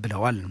ያስፈልጋል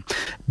ብለዋል።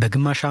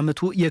 በግማሽ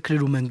ዓመቱ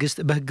የክልሉ መንግስት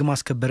በህግ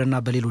ማስከበርና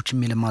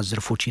በሌሎችም የልማት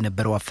ዘርፎች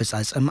የነበረው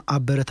አፈጻጸም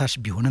አበረታች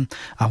ቢሆንም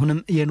አሁንም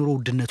የኑሮ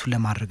ውድነቱን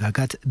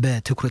ለማረጋጋት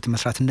በትኩረት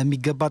መስራት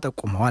እንደሚገባ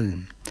ጠቁመዋል።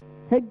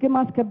 ህግ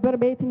ማስከበር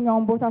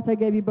በየትኛውም ቦታ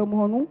ተገቢ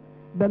በመሆኑ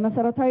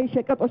በመሰረታዊ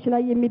ሸቀጦች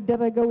ላይ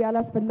የሚደረገው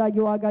ያላስፈላጊ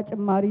ዋጋ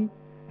ጭማሪ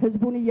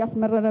ህዝቡን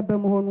እያስመረረ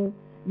በመሆኑ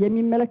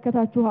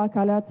የሚመለከታችሁ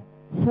አካላት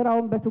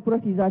ስራውን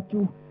በትኩረት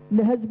ይዛችሁ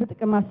ለህዝብ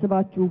ጥቅም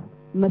አስባችሁ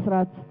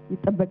መስራት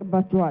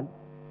ይጠበቅባችኋል።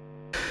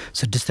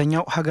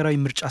 ስድስተኛው ሀገራዊ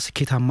ምርጫ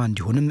ስኬታማ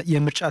እንዲሆንም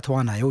የምርጫ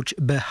ተዋናዮች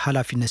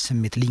በኃላፊነት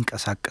ስሜት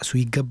ሊንቀሳቀሱ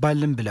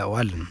ይገባልን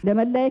ብለዋል።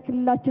 ለመላው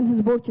ክልላችን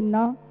ህዝቦችና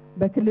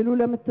በክልሉ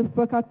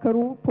ለምትፈካከሩ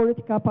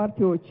ፖለቲካ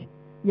ፓርቲዎች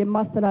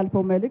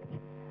የማስተላልፈው መልእክት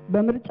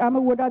በምርጫ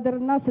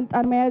መወዳደርና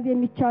ስልጣን መያዝ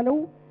የሚቻለው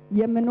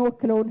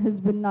የምንወክለውን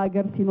ህዝብና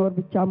ሀገር ሲኖር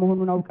ብቻ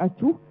መሆኑን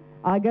አውቃችሁ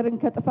አገርን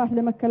ከጥፋት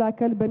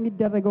ለመከላከል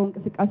በሚደረገው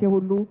እንቅስቃሴ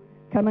ሁሉ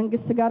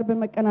ከመንግስት ጋር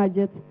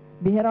በመቀናጀት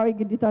ብሔራዊ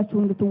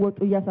ግዴታችሁን እንድትወጡ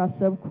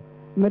እያሳሰብኩ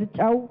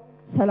ምርጫው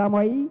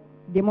ሰላማዊ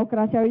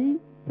ዲሞክራሲያዊ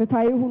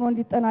ፍትሃዊ ሆኖ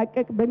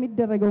እንዲጠናቀቅ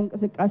በሚደረገው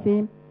እንቅስቃሴ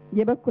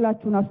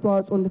የበኩላችሁን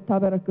አስተዋጽኦ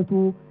እንድታበረክቱ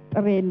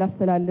ጥሬን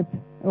ላስተላልፍ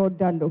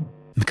እወዳለሁ።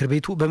 ምክር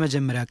ቤቱ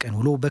በመጀመሪያ ቀን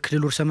ውሎ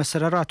በክልሉ ርዕሰ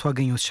መስተዳድር አቶ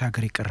አገኘሁ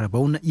ተሻገር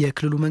የቀረበውን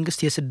የክልሉ መንግስት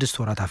የ6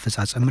 ወራት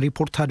አፈጻጸም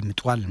ሪፖርት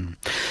አድምጧል።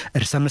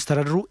 ርዕሰ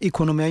መስተዳድሩ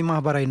ኢኮኖሚያዊ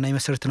ማህበራዊና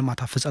የመሰረተ ልማት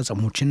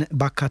አፈጻጸሞችን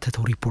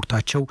ባካተተው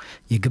ሪፖርታቸው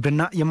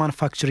የግብርና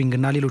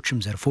የማኑፋክቸሪንግና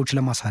ሌሎችም ዘርፎች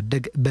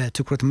ለማሳደግ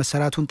በትኩረት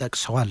መሰራቱን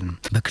ጠቅሰዋል።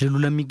 በክልሉ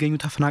ለሚገኙ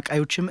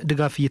ተፈናቃዮችም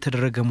ድጋፍ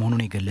እየተደረገ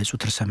መሆኑን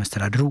የገለጹት ርዕሰ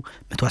መስተዳድሩ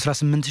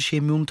 118,000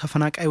 የሚሆኑ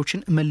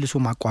ተፈናቃዮችን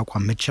መልሶ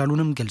ማቋቋም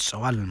መቻሉንም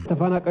ገልጸዋል።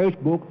 ተፈናቃዮች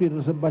በወቅቱ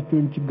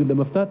የደረሰባቸውን ችግር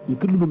ለመፍታት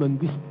የክልሉ መንግስት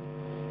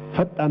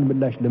ፈጣን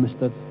ምላሽ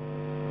ለመስጠት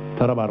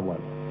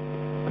ተረባርቧል።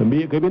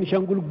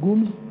 ከቤኒሻንጉል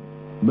ጉሙዝ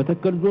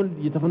መተከል ዞን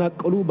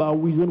የተፈናቀሉ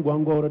በአዊ ዞን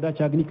ጓንጓ ወረዳ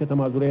ቻግኒ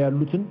ከተማ ዙሪያ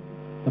ያሉትን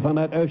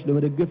ተፈናቃዮች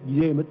ለመደገፍ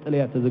ጊዜያዊ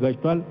መጠለያ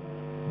ተዘጋጅቷል።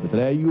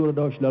 በተለያዩ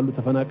ወረዳዎች ላሉ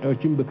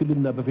ተፈናቃዮችም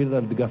በክልልና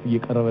በፌደራል ድጋፍ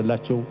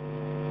እየቀረበላቸው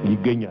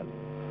ይገኛል።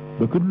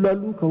 በክልሉ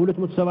ያሉ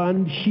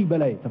ከ271,000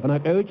 በላይ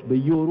ተፈናቃዮች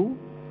በየወሩ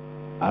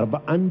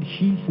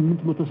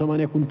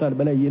 41,880 ኩንታል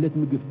በላይ የዕለት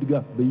ምግብ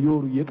ድጋፍ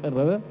በየወሩ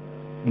እየቀረበ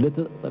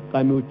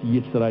ለተጠቃሚዎች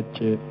እየተሰራጨ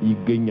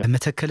ይገኛል።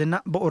 በመተከልና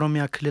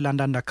በኦሮሚያ ክልል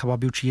አንዳንድ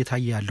አካባቢዎች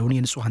እየታየ ያለውን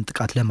የንጹሃን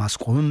ጥቃት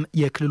ለማስቆምም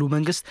የክልሉ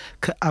መንግስት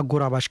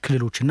ከአጎራባች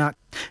ክልሎችና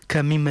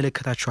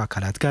ከሚመለከታቸው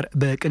አካላት ጋር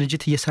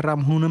በቅንጅት እየሰራ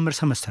መሆኑንም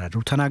ርዕሰ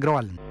መስተዳድሩ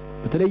ተናግረዋል።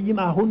 በተለይም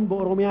አሁን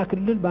በኦሮሚያ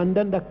ክልል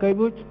በአንዳንድ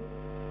አካባቢዎች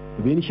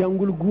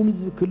በቤኒሻንጉል ጉሙዝ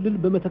ክልል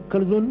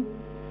በመተከል ዞን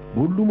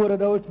በሁሉም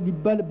ወረዳዎች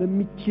ሊባል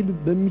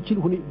በሚችል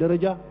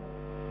ደረጃ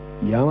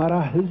የአማራ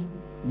ህዝብ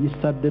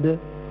እየተሳደደ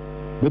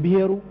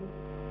በብሔሩ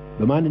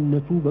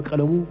በማንነቱ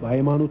በቀለሙ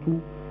በሃይማኖቱ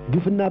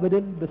ግፍና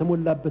በደል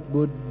በተሞላበት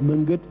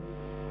መንገድ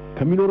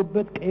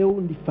ከሚኖርበት ቀየው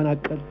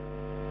እንዲፈናቀል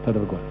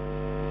ተደርጓል።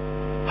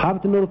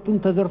 ሀብት ንብረቱን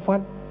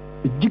ተዘርፏል።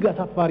 እጅግ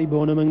አሳፋሪ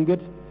በሆነ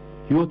መንገድ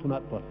ህይወቱን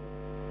አጥቷል።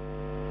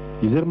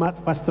 የዘር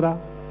ማጥፋት ስራ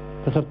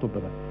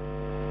ተሰርቶበታል።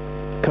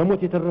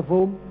 ከሞት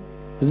የተረፈውም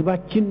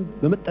ህዝባችን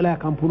በመጠለያ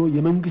ካምፕ ሆኖ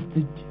የመንግስት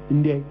እጅ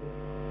እንዲያይ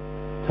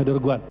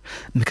ተደርጓል።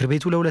 ምክር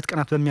ቤቱ ለሁለት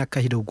ቀናት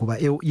በሚያካሂደው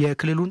ጉባኤው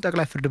የክልሉን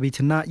ጠቅላይ ፍርድ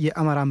ቤትና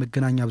የአማራ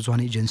መገናኛ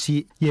ብዙሃን ኤጀንሲ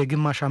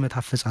የግማሽ ዓመት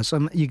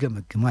አፈጻጸም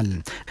ይገመግማል።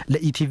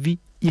 ለኢቲቪ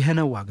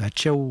ይሄነው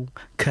ዋጋቸው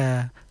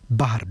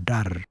ከባህር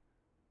ዳር።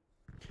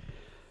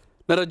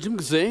 ለረጅም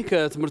ጊዜ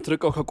ከትምህርት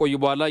ርቀው ከቆዩ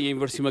በኋላ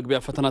የዩኒቨርሲቲ መግቢያ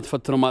ፈተና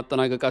ተፈትነው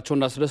ማጠናቀቃቸው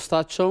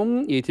እንዳስደስታቸው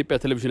የኢትዮጵያ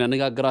ቴሌቪዥን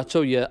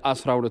ያነጋገራቸው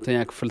የ12ኛ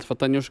ክፍል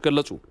ተፈታኞች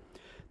ገለጹ።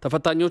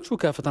 ተፈታኞቹ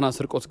ከፈተና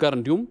ስርቆት ጋር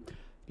እንዲሁም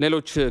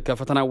ሌሎች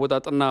ከፈተና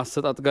አወጣጥና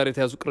አሰጣጥ ጋር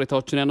የተያዙ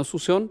ቅሬታዎችን ያነሱ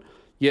ሲሆን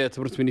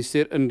የትምህርት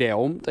ሚኒስቴር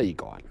እንዲያውም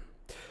ጠይቀዋል።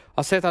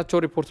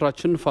 አስተያየታቸው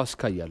ሪፖርተራችን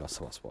ፋስካ እያሉ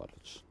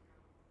አሰባስበዋለች።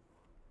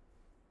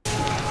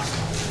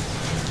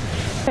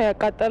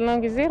 ያቃጠልነው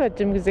ጊዜ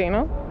ረጅም ጊዜ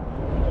ነው፣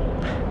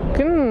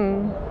 ግን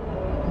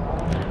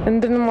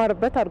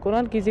እንድንማርበት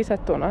አድርጎናል። ጊዜ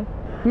ሰጥቶናል።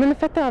 ምን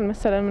ፈተናል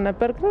መሰለን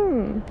ነበር፣ ግን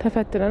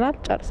ተፈትነናል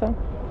ጨርሰን።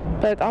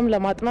 በጣም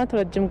ለማጥናት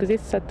ረጅም ጊዜ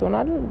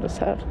ተሰጥቶናል።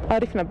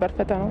 አሪፍ ነበር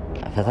ፈተናው።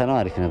 ፈተናው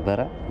አሪፍ ነበር።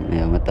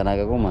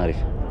 መጠናቀቁም አሪፍ።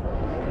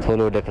 ቶሎ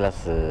ወደ ክላስ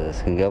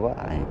ስንገባ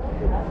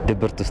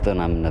ድብርት ውስጥ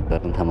ምናምን ነበር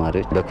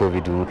ተማሪዎች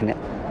በኮቪድ ምክንያት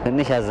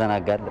ትንሽ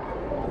ያዘናጋል።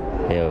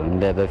 ያው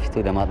እንደ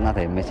በፊቱ ለማጥናት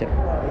አይመችም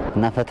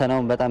እና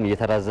ፈተናውን በጣም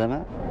እየተራዘመ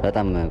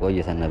በጣም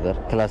ቆይተን ነበር።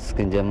 ክላስ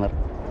እስክንጀምር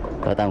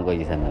በጣም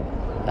ቆይተን ነበር።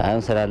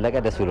 አሁን ስላለቀ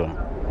ደስ ብሎናል።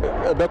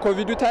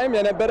 በኮቪዱ ታይም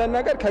የነበረን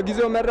ነገር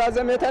ከጊዜው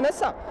መራዘም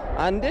የተነሳ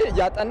አንዴ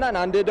ያጠናን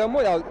አንዴ ደግሞ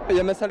ያው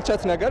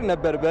የመሰልቸት ነገር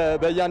ነበር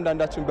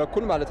በእያንዳንዳችን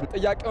በኩል ማለት ነው።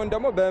 ጥያቄውን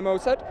ደግሞ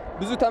በመውሰድ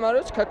ብዙ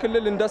ተማሪዎች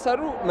ከክልል እንደሰሩ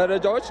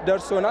መረጃዎች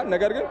ደርሶናል።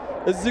 ነገር ግን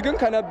እዚህ ግን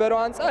ከነበረው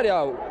አንፃር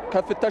ያው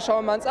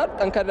ከፍተሻውም አንፃር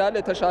ጠንከር ያለ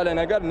የተሻለ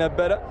ነገር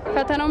ነበረ።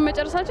 ፈተናውን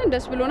መጨረሳችን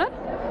ደስ ብሎናል።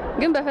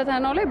 ግን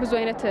በፈተናው ላይ ብዙ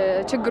አይነት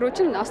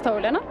ችግሮችን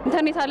አስተውለናል።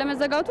 ኢንተርኔት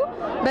አለመዘጋቱ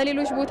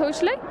በሌሎች ቦታዎች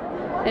ላይ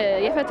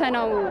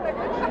የፈተናው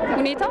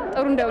ሁኔታ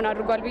ጥሩ እንዳይሆን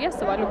አድርጓል ብዬ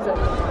አስባለሁ።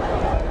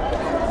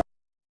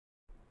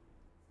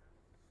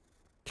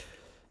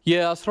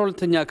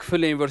 የ12ኛ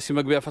ክፍል የዩኒቨርሲቲ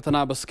መግቢያ ፈተና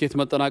በስኬት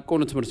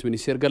መጠናቀቁን ትምህርት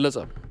ሚኒስቴር ገለጸ።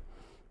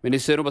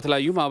 ሚኒስቴሩ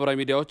በተለያዩ ማህበራዊ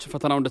ሚዲያዎች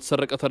ፈተናው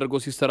እንደተሰረቀ ተደርጎ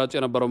ሲሰራጭ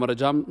የነበረው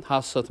መረጃ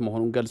ሐሰት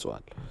መሆኑን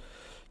ገልጿል።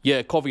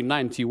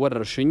 የኮቪድ-19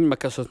 ወረርሽኝ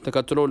መከሰቱን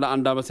ተከትሎ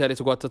ለአንድ ዓመት ያህል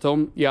የተጓተተው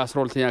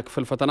የ12ኛ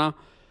ክፍል ፈተና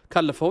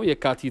ካለፈው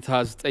የካቲት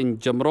 29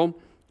 ጀምሮ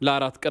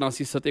ለ4 ቀናት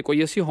ሲሰጥ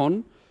የቆየ ሲሆን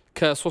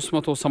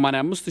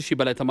ከ385 ሺህ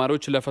በላይ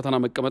ተማሪዎች ለፈተና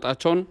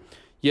መቀመጣቸውን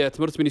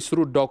የትምህርት ሚኒስትሩ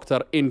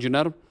ዶክተር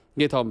ኢንጂነር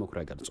ጌታው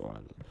መኩሪያ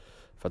ገልጸዋል።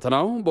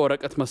 ፈተናው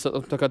በወረቀት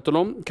መሰጠቱን ተከትሎ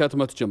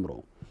ከህትመት ጀምሮ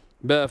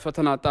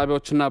በፈተና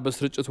ጣቢያዎችና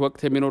በስርጭት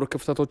ወቅት የሚኖሩ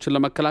ክፍተቶችን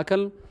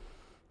ለመከላከል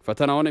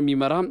ፈተናውን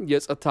የሚመራ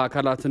የጸጥታ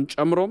አካላትን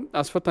ጨምሮ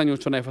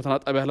አስፈታኞችና የፈተና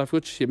ጣቢያ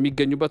ኃላፊዎች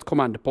የሚገኙበት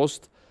ኮማንድ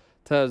ፖስት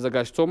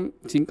ተዘጋጅቶ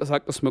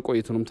ሲንቀሳቀስ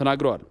መቆየቱንም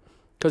ተናግረዋል።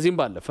 ከዚህም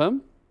ባለፈ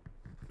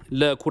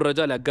ለኩረጃ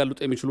ሊያጋልጡ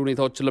የሚችሉ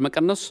ሁኔታዎችን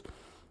ለመቀነስ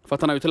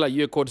ፈተናው የተለያዩ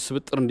የኮድ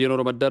ስብጥር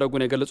እንዲኖር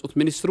መደረጉን የገለጹት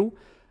ሚኒስትሩ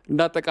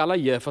እንዳጠቃላይ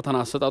የፈተና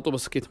አሰጣጡ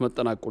በስኬት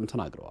መጠናቀቁን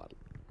ተናግረዋል።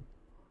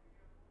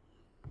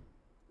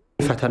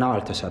 ፈተናው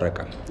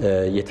አልተሰረቀም።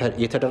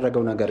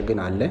 የተደረገው ነገር ግን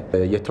አለ።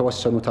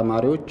 የተወሰኑ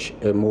ተማሪዎች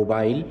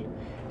ሞባይል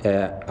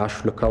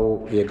አሽልከው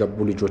የገቡ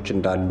ልጆች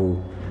እንዳሉ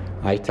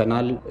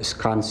አይተናል።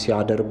 ስካን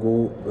ሲያደርጉ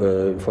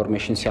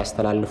ኢንፎርሜሽን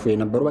ሲያስተላልፉ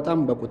የነበሩ በጣም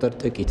በቁጥር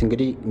ጥቂት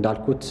እንግዲህ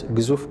እንዳልኩት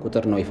ግዙፍ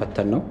ቁጥር ነው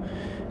የፈተን ነው።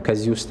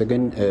 ከዚህ ውስጥ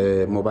ግን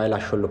ሞባይል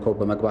አሽልከው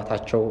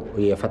በመግባታቸው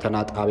የፈተና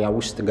ጣቢያ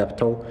ውስጥ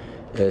ገብተው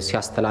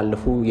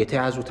ሲያስተላልፉ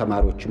የተያዙ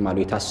ተማሪዎችም አሉ፣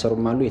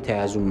 የታሰሩም አሉ፣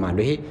 የተያዙም አሉ።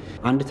 ይሄ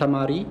አንድ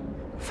ተማሪ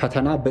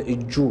ፈተና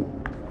በእጁ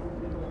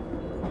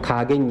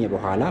ካገኘ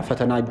በኋላ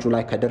ፈተና እጁ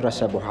ላይ ከደረሰ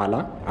በኋላ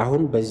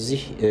አሁን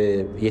በዚህ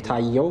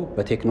የታየው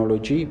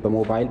በቴክኖሎጂ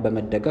በሞባይል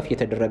በመደገፍ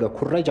የተደረገ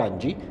ኩረጃ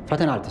እንጂ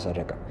ፈተና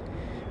አልተሰረቀም።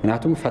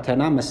 ምክንያቱም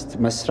ፈተና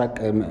መስረቅ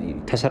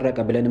ተሰረቀ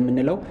ብለን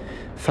የምንለው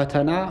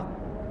ፈተና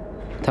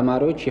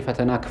ተማሪዎች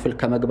የፈተና ክፍል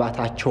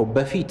ከመግባታቸው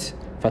በፊት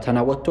ፈተና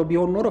ወጥቶ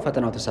ቢሆን ኖሮ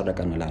ፈተናው ተሰረቀ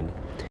እንላለን።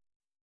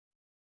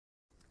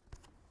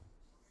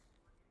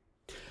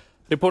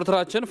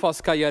 ሪፖርተራችን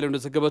ፋስካ ያለው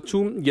እንደዘገበችው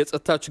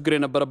የጸጥታ ችግር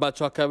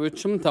የነበረባቸው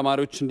አካባቢዎችም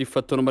ተማሪዎች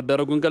እንዲፈተኑ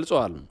መደረጉን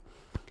ገልጸዋል።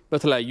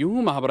 በተለያዩ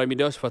ማህበራዊ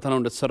ሚዲያዎች ፈተናው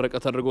እንደተሰረቀ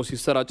ተደርጎ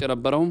ሲሰራጭ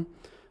የነበረው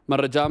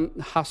መረጃ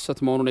ሐሰት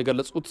መሆኑን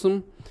የገለጹት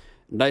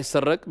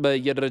እንዳይሰረቅ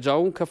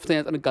በየደረጃው ከፍተኛ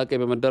ጥንቃቄ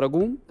በመደረጉ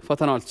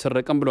ፈተናው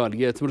አልተሰረቀም ብለዋል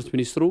የትምህርት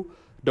ሚኒስትሩ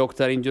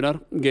ዶክተር ኢንጂነር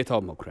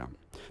ጌታው መኩሪያ።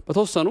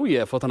 በተወሰኑ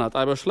የፈተና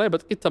ጣቢያዎች ላይ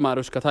በጥቂት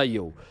ተማሪዎች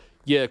ከታየው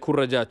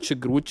የኩረጃ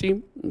ችግር ውጪ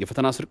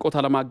የፈተና ስርቆት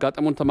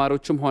አለማጋጠሙን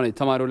ተማሪዎችም ሆነ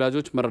የተማሪ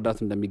ወላጆች መረዳት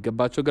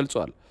እንደሚገባቸው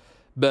ገልጸዋል።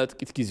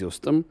 በጥቂት ጊዜ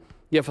ውስጥም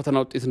የፈተና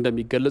ውጤት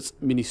እንደሚገለጽ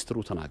ሚኒስትሩ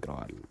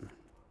ተናግረዋል።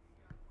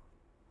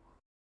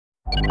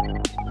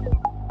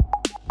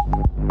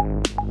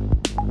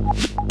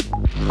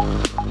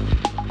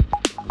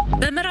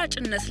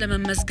 በመራጭነት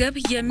ለመመዝገብ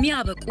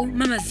የሚያበቁ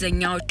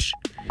መመዘኛዎች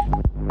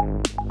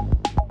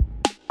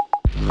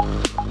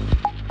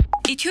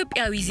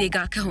ኢትዮጵያዊ ዜጋ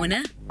ከሆነ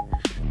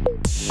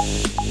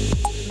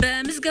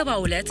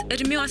በምዝገባው ዕለት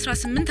እድሜው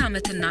 18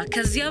 ዓመትና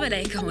ከዚያ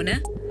በላይ ከሆነ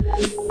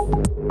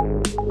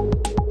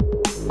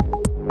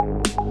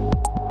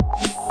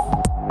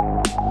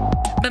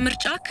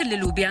በምርጫ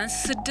ክልሉ ቢያንስ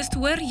 6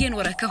 ወር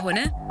የኖረ ከሆነ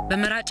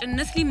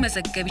በመራጭነት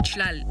ሊመዘገብ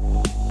ይችላል።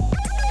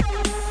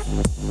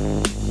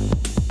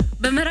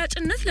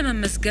 በመራጭነት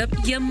ለመመዝገብ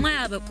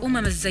የማያበቁ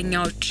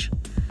መመዘኛዎች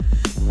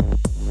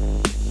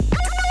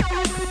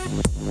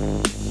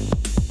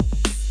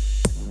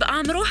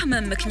በአእምሮ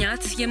ህመም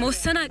ምክንያት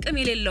የመወሰን አቅም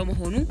የሌለው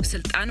መሆኑ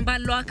ስልጣን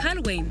ባለው አካል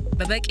ወይም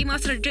በበቂ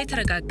ማስረጃ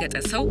የተረጋገጠ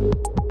ሰው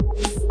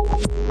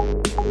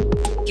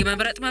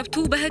የመምረጥ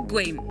መብቱ በህግ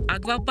ወይም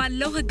አግባብ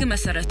ባለው ህግ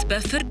መሰረት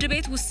በፍርድ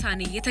ቤት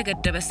ውሳኔ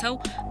የተገደበ ሰው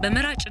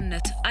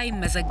በመራጭነት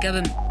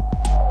አይመዘገብም።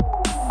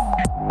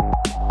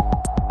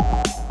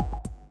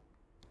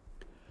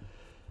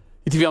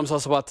 ኢቲቪ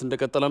 57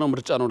 እንደቀጠለ ነው።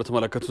 ምርጫ ነው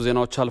ለተመለከቱ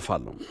ዜናዎች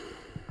አልፋለሁ።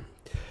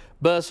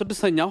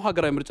 በስድስተኛው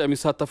ሀገራዊ ምርጫ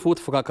የሚሳተፉ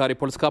ተፎካካሪ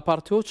ፖለቲካ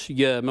ፓርቲዎች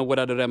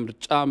የመወዳደሪያ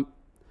ምርጫ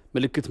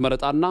ምልክት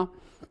መረጣና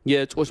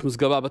የእጩዎች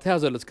ምዝገባ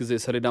በተያዘለት ጊዜ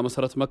ሰሌዳ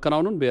መሰረት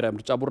መከናወኑን ብሔራዊ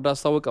ምርጫ ቦርድ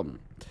አስታወቀም።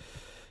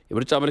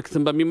 የምርጫ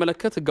ምልክትን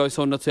በሚመለከት ህጋዊ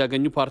ሰውነቱ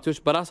ያገኙ ፓርቲዎች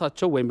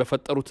በራሳቸው ወይም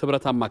በፈጠሩት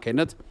ህብረት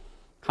አማካይነት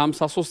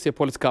 53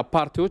 የፖለቲካ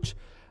ፓርቲዎች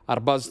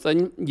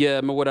 49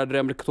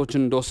 የመወዳደሪያ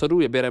ምልክቶችን እንደወሰዱ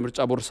የብሔራዊ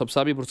ምርጫ ቦርድ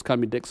ሰብሳቢ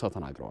ብርቱካን ሚደቅሳ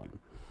ተናግረዋል።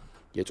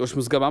 የእጩዎች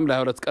ምዝገባም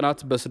ለ22 ቀናት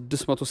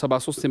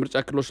በ673 የምርጫ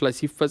ክልሎች ላይ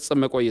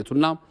ሲፈጸም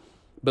መቆየቱና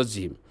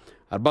በዚህም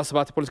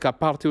 47 የፖለቲካ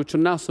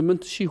ፓርቲዎችና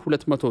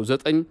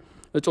 8209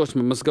 እጩዎች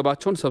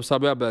መመዝገባቸውን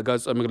ሰብሳቢዋ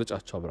በጋዜጣዊ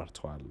መግለጫቸው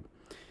አብራርተዋል።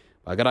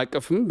 በአገር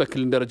አቀፍም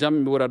በክልል ደረጃም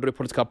የሚወዳደሩ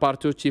የፖለቲካ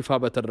ፓርቲዎች ይፋ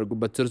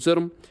በተደረጉበት ዝርዝር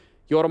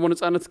የኦሮሞ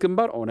ነጻነት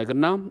ግንባር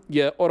ኦነግና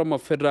የኦሮሞ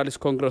ፌዴራሊስት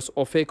ኮንግረስ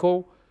ኦፌኮ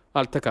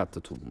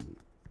አልተካተቱም።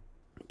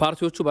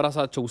 ፓርቲዎቹ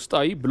በራሳቸው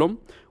ውስጣዊ ብሎም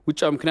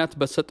ውጫዊ ምክንያት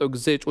በተሰጠው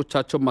ጊዜ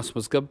እጩዎቻቸውን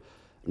ማስመዝገብ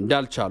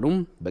እንዳልቻሉም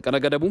በቀነ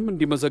ገደቡም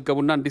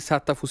እንዲመዘገቡና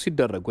እንዲሳተፉ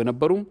ሲደረጉ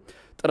የነበሩ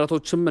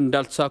ጥረቶችም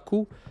እንዳልተሳኩ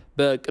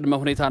በቅድመ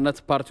ሁኔታነት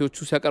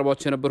ፓርቲዎቹ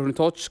ሲያቀርቧቸው የነበሩ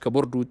ሁኔታዎች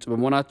ከቦርዱ ውጭ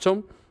በመሆናቸው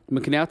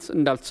ምክንያት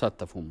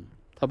እንዳልተሳተፉም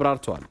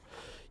ተብራርተዋል።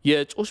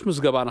 የእጩዎች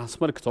ምዝገባን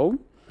አስመልክተው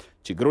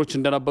ችግሮች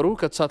እንደነበሩ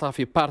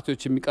ከተሳታፊ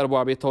ፓርቲዎች የሚቀርቡ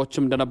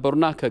አቤታዎችም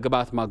እንደነበሩና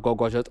ከግብዓት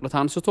ማጓጓዣ እጥረት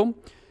አንስቶ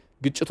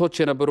ግጭቶች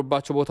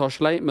የነበሩባቸው ቦታዎች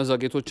ላይ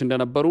መዘግየቶች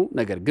እንደነበሩ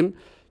ነገር ግን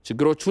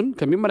ችግሮቹን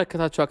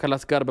ከሚመለከታቸው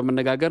አካላት ጋር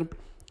በመነጋገር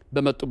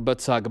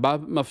በመጡበት አግባብ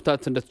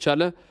መፍታት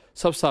እንደተቻለ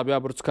ሰብሳቢዋ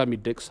ብርቱካን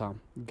ሚደቅሳ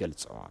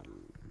ገልጸዋል።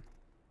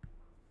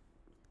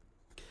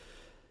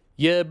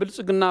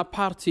 የብልጽግና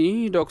ፓርቲ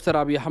ዶክተር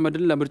አብይ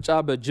አህመድን ለምርጫ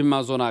በጅማ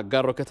ዞን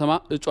አጋሮ ከተማ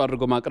እጩ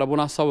አድርጎ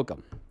ማቅረቡን አሳወቀ።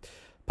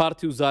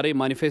 ፓርቲው ዛሬ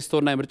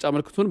ማኒፌስቶና የምርጫ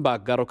ምልክቱን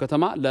በአጋሮ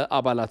ከተማ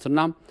ለአባላትና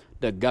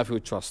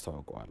ደጋፊዎቹ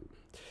አስተዋውቀዋል።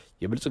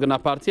 የብልጽግና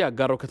ፓርቲ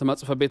አጋሮ ከተማ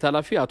ጽሕፈት ቤት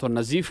ኃላፊ አቶ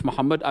ነዚፍ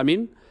መሐመድ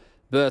አሚን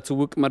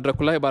በትውቅ መድረኩ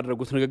ላይ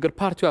ባደረጉት ንግግር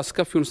ፓርቲው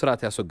አስከፊውን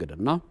ስርዓት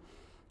ያስወገደና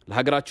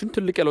ለሀገራችን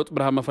ትልቅ የለውጥ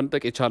ብርሃን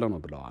መፈንጠቅ የቻለ ነው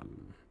ብለዋል።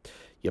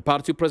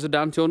 የፓርቲው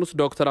ፕሬዝዳንት የሆኑት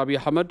ዶክተር አብይ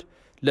አህመድ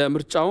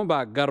ለምርጫው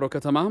በአጋሮ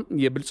ከተማ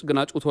የብልጽግና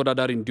እጩ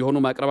ተወዳዳሪ እንዲሆኑ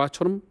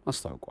ማቅረባቸውንም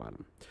አስታውቀዋል።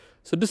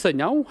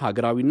 ስድስተኛው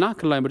ሀገራዊና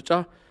ክልላዊ ምርጫ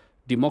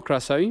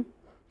ዲሞክራሲያዊ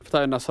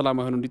ፍትሃዊና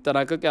ሰላማዊ ሆኖ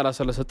እንዲጠናቀቅ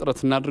ያላሰለሰ ጥረት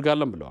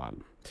እናደርጋለን ብለዋል።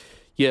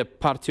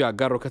 የፓርቲው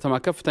አጋሮ ከተማ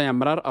ከፍተኛ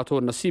አመራር አቶ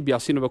ነሲብ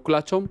ያሲን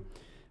በኩላቸው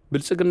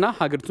ብልጽግና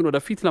ሀገሪቱን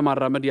ወደፊት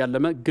ለማራመድ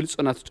ያለመ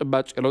ግልጽና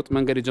ተጨባጭ የለውጥ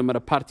መንገድ የጀመረ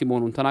ፓርቲ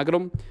መሆኑን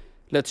ተናግረው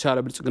ለተሻለ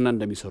ብልጽግና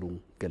እንደሚሰሩ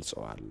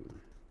ገልጸዋል።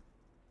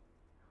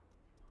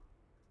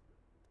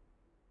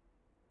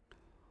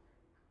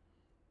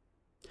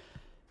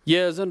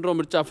 የዘንድሮ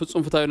ምርጫ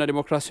ፍጹም ፍትሃዊና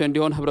ዲሞክራሲያዊ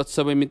እንዲሆን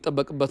ህብረተሰቡ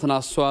የሚጠበቅበትን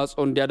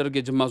አስተዋጽኦ እንዲያደርግ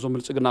የጅማ ዞን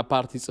ብልጽግና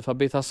ፓርቲ ጽሕፈት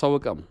ቤት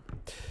አሳወቀ።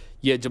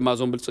 የጅማ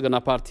ዞን ብልጽግና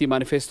ፓርቲ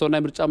ማኒፌስቶና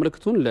የምርጫ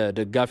ምልክቱን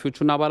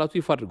ለደጋፊዎቹና አባላቱ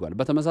ይፋ አድርጓል።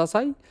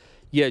 በተመሳሳይ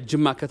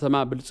የጅማ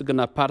ከተማ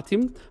ብልጽግና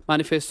ፓርቲም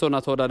ማኒፌስቶና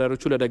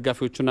ተወዳዳሪዎቹ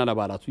ለደጋፊዎቹና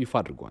ለአባላቱ ይፋ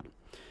አድርጓል።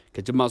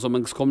 ከጅማ ዞን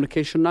መንግስት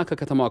ኮሙኒኬሽንና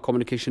ከከተማዋ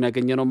ኮሙኒኬሽን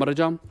ያገኘነው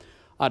መረጃ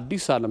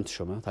አዲስ ዓለም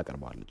ተሾመ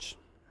ታቀርባለች።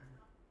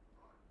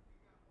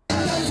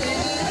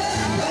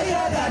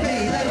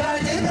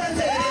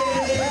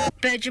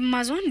 በጅማ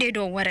ዞን ዴዶ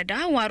ወረዳ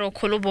ዋሮ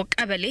ኮሎቦ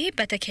ቀበሌ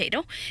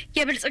በተካሄደው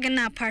የብልጽግና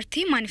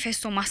ፓርቲ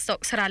ማኒፌስቶ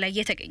ማስታወቅ ስራ ላይ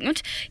የተገኙት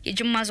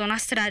የጅማ ዞን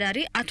አስተዳዳሪ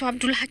አቶ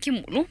አብዱል ሐኪም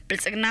ሙሉ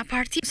ብልጽግና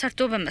ፓርቲ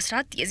ሰርቶ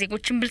በመስራት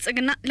የዜጎችን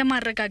ብልጽግና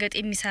ለማረጋገጥ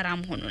የሚሰራ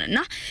መሆኑንና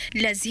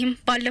ለዚህም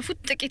ባለፉት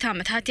ጥቂት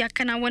ዓመታት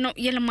ያከናወነው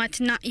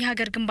የልማትና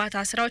የሀገር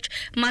ግንባታ ስራዎች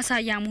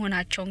ማሳያ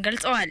መሆናቸውን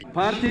ገልጸዋል።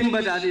 ፓርቲን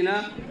በዳዲና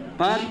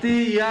ፓርቲ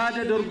ያደ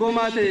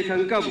ዶርጎማቴ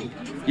ከንቀቡ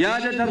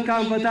ያደ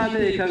ተርካንፈታቴ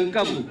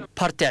ከንቀቡ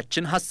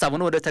ፓርቲያችን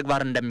ሐሳቡን ወደ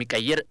ተግባር እንደሚቀይር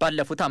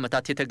ባለፉት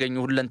ዓመታት የተገኙ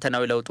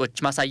ሁለንተናዊ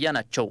ለውጦች ማሳያ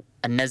ናቸው።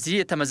 እነዚህ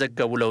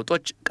የተመዘገቡ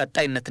ለውጦች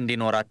ቀጣይነት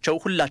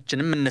እንዲኖራቸው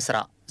ሁላችንም እንስራ።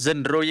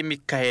 ዘንድሮ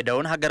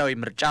የሚካሄደውን ሀገራዊ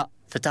ምርጫ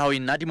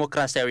ፍትሃዊና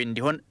ዲሞክራሲያዊ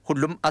እንዲሆን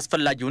ሁሉም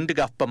አስፈላጊውን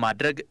ድጋፍ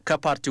በማድረግ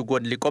ከፓርቲው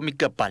ጎን ሊቆም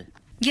ይገባል።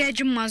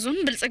 የጅማ ዞን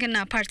ብልጽግና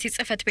ፓርቲ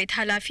ጽሕፈት ቤት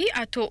ኃላፊ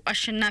አቶ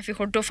አሸናፊ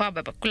ሆርዶፋ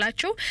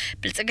በበኩላቸው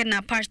ብልጽግና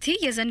ፓርቲ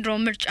የዘንድሮ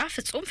ምርጫ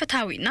ፍጹም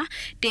ፍትሃዊና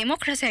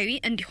ዴሞክራሲያዊ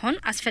እንዲሆን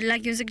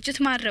አስፈላጊውን ዝግጅት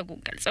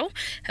ማድረጉን ገልጸው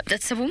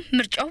ህብረተሰቡም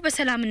ምርጫው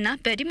በሰላምና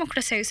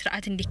በዲሞክራሲያዊ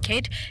ስርዓት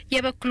እንዲካሄድ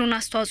የበኩሉን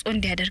አስተዋጽኦ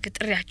እንዲያደርግ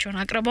ጥሪያቸውን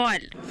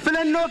አቅርበዋል።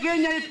 ፍለኖ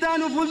ኬኛ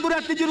ይታኑ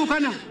ፉልዱራት ጅሩ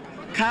ከና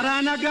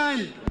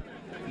ካራናጋን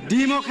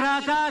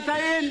ዲሞክራታ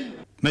ታይን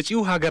መጪው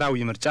ሀገራዊ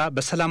ምርጫ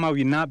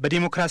በሰላማዊና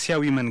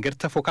በዲሞክራሲያዊ መንገድ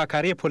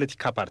ተፎካካሪ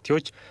የፖለቲካ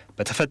ፓርቲዎች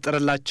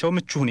በተፈጠረላቸው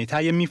ምቹ ሁኔታ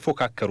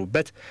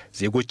የሚፎካከሩበት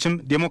ዜጎችም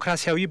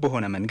ዲሞክራሲያዊ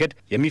በሆነ መንገድ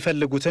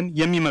የሚፈልጉትን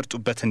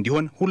የሚመርጡበት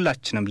እንዲሆን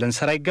ሁላችንም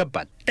ልንሰራ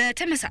ይገባል።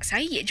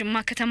 በተመሳሳይ የጅማ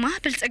ከተማ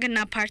ብልጽግና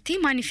ፓርቲ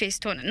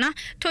ማኒፌስቶንና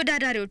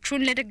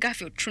ተወዳዳሪዎቹን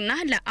ለደጋፊዎቹና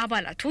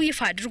ለአባላቱ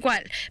ይፋ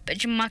አድርጓል።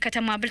 በጅማ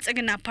ከተማ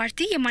ብልጽግና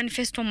ፓርቲ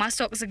የማኒፌስቶ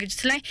ማስታወቅ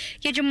ዝግጅት ላይ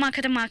የጅማ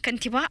ከተማ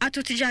ከንቲባ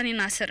አቶ ትጃኒ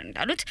ናስር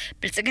እንዳሉት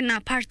ብልጽግና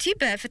ፓርቲ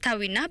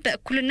በፍትሃዊና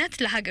በእኩልነት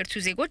ለሀገሪቱ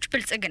ዜጎች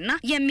ብልጽግና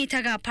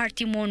የሚተጋ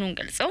ፓርቲ መሆኑን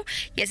ገልጸው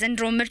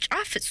የዘንድሮ ምርጫ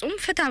ፍጹም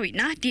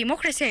ፍትሃዊና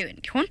ዲሞክራሲያዊ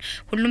እንዲሆን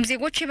ሁሉም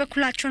ዜጎች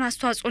የበኩላቸውን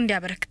አስተዋጽኦ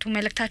እንዲያበረክቱ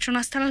መልእክታቸውን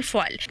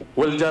አስተላልፈዋል።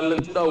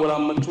 ወልጃለቹዳ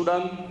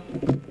ወላመቹዳን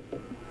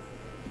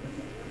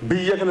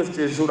ብየ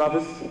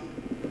ከነስጨሱዳፍስ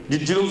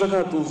ጅጅሩም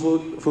ሰካቱ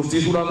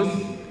ፉፍሲሱዳፍስ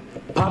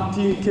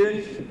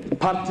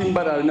ፓርቲን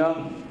በዳልና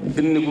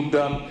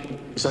እንጉዳን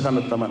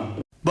ይሰካነተመና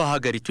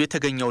በሀገሪቱ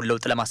የተገኘውን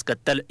ለውጥ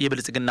ለማስቀጠል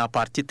የብልጽግና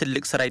ፓርቲ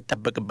ትልቅ ስራ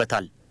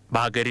ይጠበቅበታል።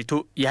 በሀገሪቱ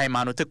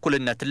የሃይማኖት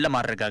እኩልነትን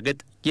ለማረጋገጥ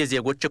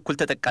የዜጎች እኩል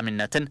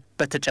ተጠቃሚነትን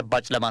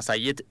በተጨባጭ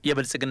ለማሳየት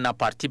የብልጽግና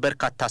ፓርቲ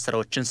በርካታ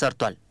ስራዎችን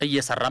ሰርቷል፣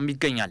 እየሰራም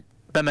ይገኛል።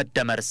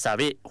 በመደመር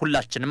እሳቤ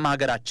ሁላችንም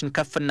ሀገራችን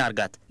ከፍ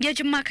እናርጋት።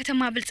 የጅማ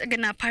ከተማ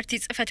ብልጽግና ፓርቲ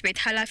ጽህፈት ቤት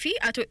ኃላፊ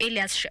አቶ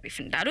ኤልያስ ሸሪፍ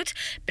እንዳሉት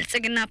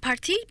ብልጽግና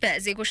ፓርቲ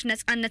በዜጎች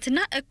ነጻነትና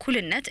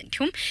እኩልነት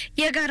እንዲሁም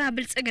የጋራ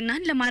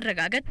ብልጽግናን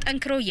ለማረጋገጥ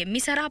ጠንክሮ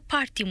የሚሰራ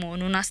ፓርቲ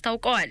መሆኑን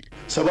አስታውቀዋል።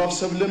 ሰባፍ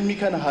ሰብለሚ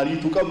ከነ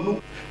ሀሪቱ ቀብኑ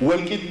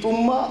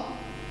ወልቂጡማ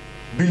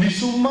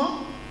ቢሊሱማ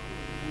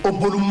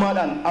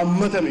ኦቦሉማዳን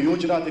አመተም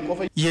ይወጅራት ቆፈ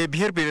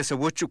የብሔር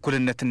ብሔረሰቦች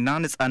እኩልነትና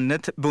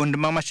ነጻነት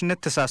በወንድማማችነት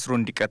ተሳስሮ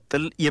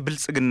እንዲቀጥል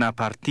የብልጽግና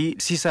ፓርቲ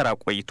ሲሰራ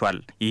ቆይቷል።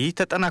 ይህ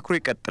ተጠናክሮ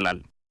ይቀጥላል።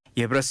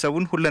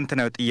 የህብረተሰቡን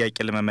ሁለንተናዊ ጥያቄ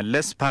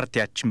ለመመለስ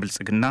ፓርቲያችን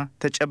ብልጽግና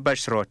ተጨባጭ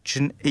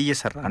ስራዎችን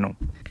እየሰራ ነው።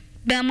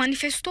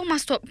 በማኒፌስቶ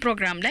ማስተዋወቅ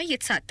ፕሮግራም ላይ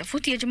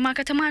የተሳተፉት የጅማ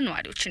ከተማ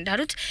ነዋሪዎች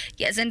እንዳሉት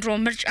የዘንድሮ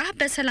ምርጫ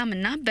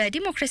በሰላምና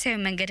በዲሞክራሲያዊ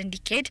መንገድ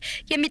እንዲካሄድ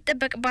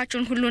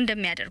የሚጠበቅባቸውን ሁሉ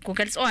እንደሚያደርጉ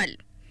ገልጸዋል።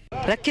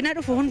 ረኪና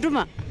ዱፍ ሁንዱማ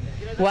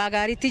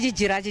ዋጋሪቲ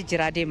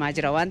ጅራ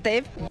ዴማጅራ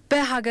ዋንታይፍ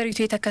በሀገሪቱ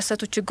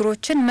የተከሰቱ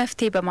ችግሮችን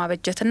መፍትሄ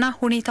በማበጀትና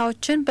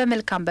ሁኔታዎችን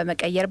በመልካም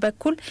በመቀየር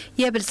በኩል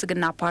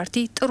የብልጽግና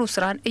ፓርቲ ጥሩ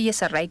ስራን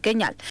እየሰራ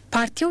ይገኛል።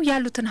 ፓርቲው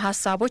ያሉትን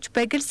ሀሳቦች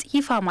በግልጽ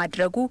ይፋ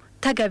ማድረጉ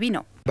ተገቢ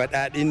ነው።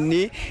 በዳድኒ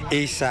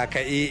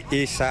ኤሳከኤ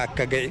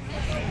ኤሳከገ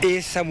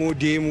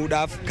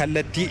ኤሰሞዴሙዳፍ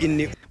ከለቲ እኒ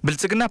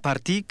ብልጽግና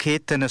ፓርቲ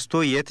ከየት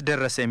ተነስቶ የት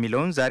ደረሰ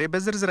የሚለውን ዛሬ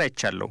በዝርዝር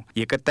አይቻለሁ።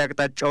 የቀጣይ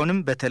አቅጣጫውንም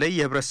በተለይ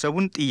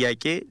የህብረተሰቡን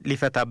ጥያቄ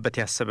ሊፈታበት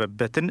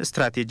ያሰበበትን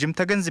ስትራቴጂም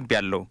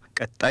ተገንዝቤያለሁ።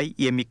 ቀጣይ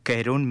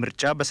የሚካሄደውን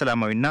ምርጫ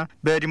በሰላማዊና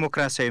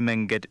በዲሞክራሲያዊ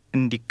መንገድ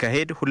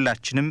እንዲካሄድ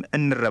ሁላችንም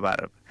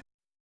እንረባረብ።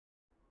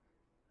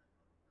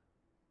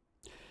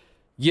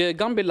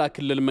 የጋምቤላ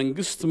ክልል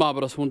መንግስት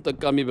ማህበረሰቡን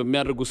ጠቃሚ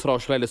በሚያደርጉ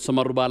ስራዎች ላይ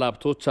ለተሰማሩ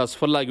ባለሀብቶች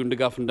አስፈላጊውን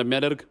ድጋፍ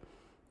እንደሚያደርግ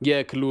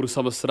የክልሉ ርዕሰ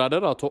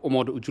መስተዳድር አቶ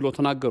ኦሞድ ኡጅሎ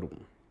ተናገሩ።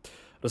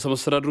 ርዕሰ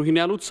መስተዳድሩ ይህን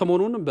ያሉት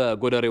ሰሞኑን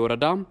በጎደሬ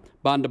ወረዳ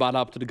በአንድ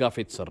ባለሀብት ድጋፍ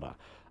የተሰራ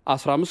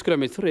 15 ኪሎ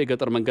ሜትር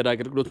የገጠር መንገድ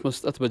አገልግሎት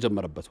መስጠት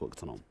በጀመረበት ወቅት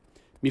ነው።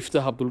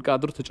 ሚፍታህ አብዱል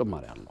ቃድር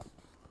ተጨማሪ አለው።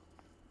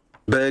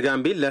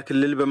 በጋምቤላ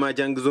ክልል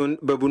በማጃንግ ዞን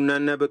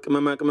በቡናና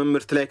በቅመማ ቅመም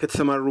ምርት ላይ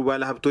ከተሰማሩ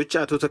ባለሀብቶች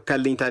አቶ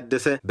ተካልኝ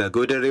ታደሰ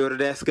በጎደሬ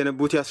ወረዳ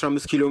ያስገነቡት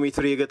የ15 ኪሎ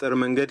ሜትር የገጠር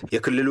መንገድ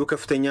የክልሉ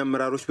ከፍተኛ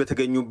አመራሮች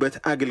በተገኙበት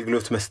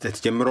አገልግሎት መስጠት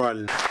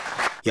ጀምረዋል።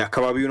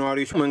 የአካባቢው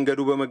ነዋሪዎች መንገዱ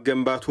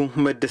በመገንባቱ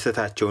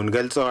መደሰታቸውን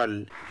ገልጸዋል።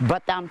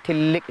 በጣም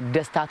ትልቅ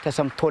ደስታ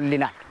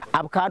ተሰምቶልናል።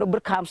 አብካዶ ብር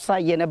 50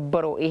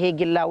 የነበረው ይሄ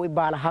ግላዊ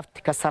ባለሀብት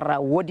ከሰራ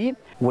ወዲህ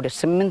ወደ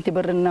 8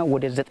 ብርና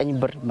ወደ 9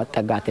 ብር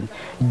መጠጋትን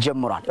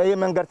ጀምሯል። ይሄ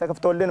መንገድ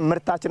ተከፍቶልን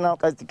ምርታችንን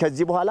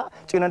ከዚህ በኋላ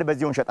ጭነን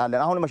በዚሁ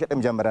እንሸጣለን። አሁን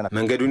መሸጥም ጀምረናል።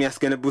 መንገዱን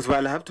ያስገነቡት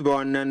ባለሀብት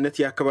በዋናነት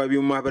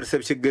የአካባቢው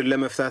ማህበረሰብ ችግር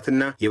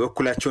ለመፍታትና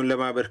የበኩላቸውን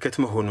ለማበርከት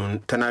መሆኑን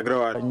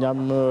ተናግረዋል።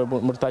 እኛም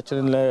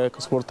ምርታችንን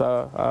ለኤክስፖርት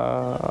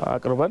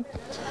አቅርበን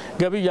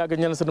ገቢ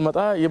ያገኘን ስንመጣ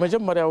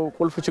የመጀመሪያው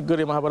ቁልፍ ችግር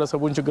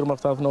የማህበረሰቡን ችግር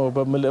መፍታት ነው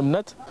በሚል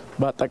እምነት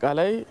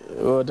በአጠቃላይ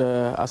ወደ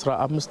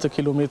 15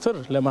 ኪሎ ሜትር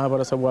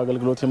ለማህበረሰቡ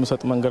አገልግሎት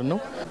የሚሰጥ መንገድ ነው።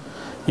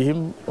 ይህም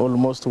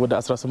ኦልሞስት ወደ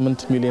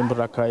 18 ሚሊዮን ብር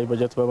አካባቢ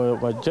በጀት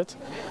በማበጀት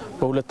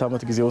በ2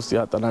 ዓመት ጊዜ ውስጥ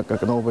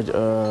ያጠናቀቅነው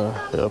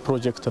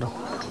ፕሮጀክት ነው።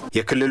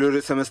 የክልሉ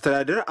ርዕሰ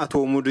መስተዳድር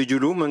አቶ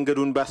ሙድጁሉ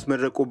መንገዱን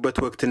ባስመረቁበት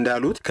ወቅት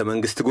እንዳሉት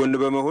ከመንግስት ጎን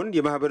በመሆን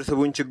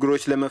የማህበረሰቡን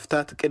ችግሮች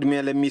ለመፍታት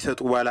ቅድሚያ ለሚሰጡ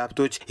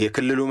ባለሀብቶች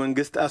የክልሉ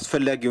መንግስት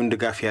አስፈላጊውን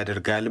ድጋፍ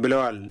ያደርጋል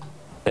ብለዋል።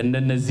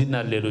 እነዚህና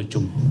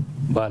ሌሎችም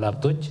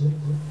ባለሀብቶች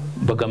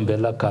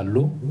በጋምቤላ ካሉ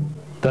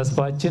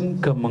ተስፋችን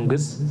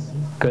ከመንግስት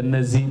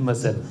ከነዚህ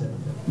መሰል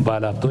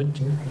ባለሀብቶች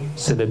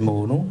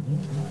ስለሚሆኑ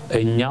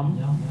እኛም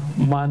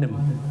ማንም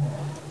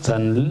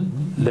ሳንል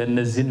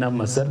ለነዚህና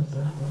መሰል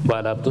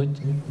ባለሀብቶች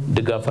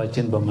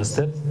ድጋፋችን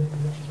በመስጠት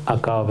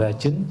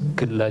አካባቢያችን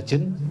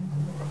ክልላችን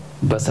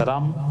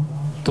በሰላም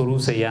ጥሩ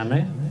ስያሜ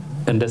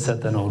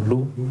እንደሰጠነው ሁሉ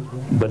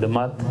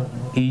በልማት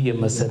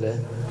የመሰለ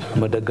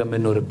መደገም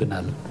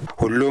ይኖርብናል።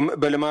 ሁሉም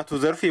በልማቱ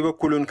ዘርፍ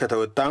የበኩሉን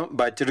ከተወጣ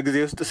በአጭር ጊዜ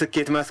ውስጥ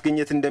ስኬት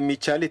ማስገኘት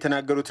እንደሚቻል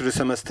የተናገሩት ርዕሰ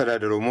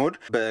መስተዳድሩ ሞድ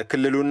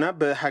በክልሉና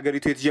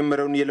በሀገሪቱ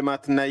የተጀመረውን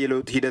የልማትና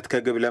የለውጥ ሂደት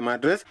ከግብ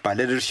ለማድረስ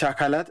ባለድርሻ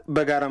አካላት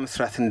በጋራ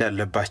መስራት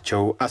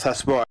እንዳለባቸው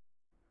አሳስበዋል።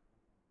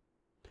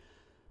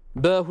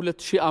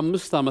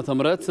 በ2005 ዓ.ም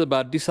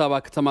በአዲስ አበባ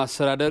ከተማ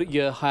አስተዳደር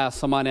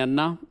የ20/80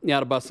 እና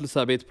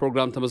የ40/60 ቤት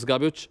ፕሮግራም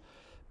ተመዝጋቢዎች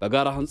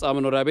በጋራ ህንጻ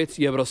መኖሪያ ቤት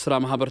የህብረት ስራ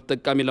ማህበር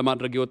ተጠቃሚ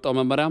ለማድረግ የወጣው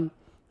መመሪያ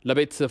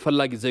ለቤት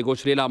ፈላጊ ዜጎች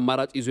ሌላ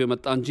አማራጭ ይዞ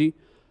የመጣ እንጂ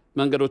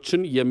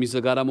መንገዶችን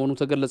የሚዘጋ መሆኑ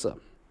ተገለጸ።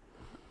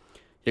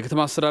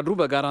 የከተማ አስተዳደሩ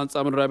በጋራ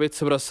ህንጻ መኖሪያ ቤት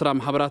ህብረት ስራ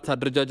ማህበራት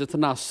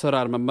አደረጃጀትና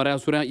አሰራር መመሪያ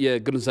ዙሪያ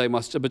የግንዛቤ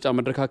ማስጨበጫ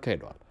መድረክ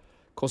አካሂደዋል።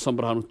 ኮሰም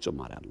ብርሃኑ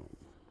ተጨማሪ አለው።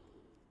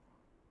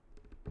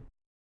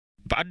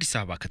 በአዲስ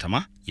አበባ ከተማ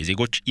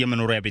የዜጎች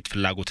የመኖሪያ ቤት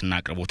ፍላጎትና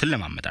አቅርቦትን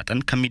ለማመጣጠን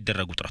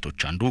ከሚደረጉ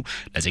ጥረቶች አንዱ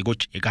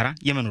ለዜጎች የጋራ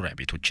የመኖሪያ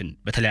ቤቶችን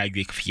በተለያዩ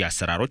የክፍያ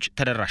አሰራሮች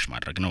ተደራሽ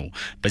ማድረግ ነው።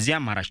 በዚህ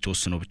አማራጭ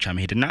ተወስኖ ብቻ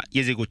መሄድና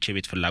የዜጎች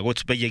የቤት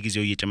ፍላጎት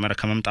በየጊዜው እየጨመረ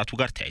ከመምጣቱ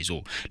ጋር ተያይዞ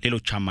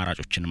ሌሎች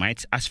አማራጮችን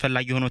ማየት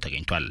አስፈላጊ ሆኖ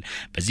ተገኝቷል።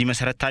 በዚህ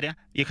መሰረት ታዲያ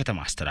የከተማ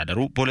አስተዳደሩ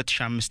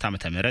በ2005 ዓ.ም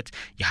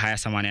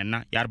የ20/80 እና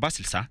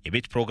የ40/60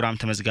 የቤት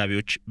ፕሮግራም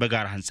ተመዝጋቢዎች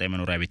በጋራ ህንጻ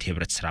የመኖሪያ ቤት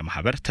የህብረት ስራ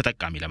ማህበር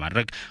ተጠቃሚ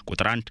ለማድረግ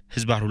ቁጥር 1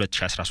 ህዝባር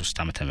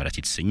 2013 ዓ.ም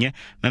የተሰኘ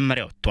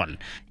መመሪያ ወጥቷል።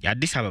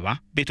 የአዲስ አበባ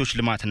ቤቶች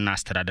ልማትና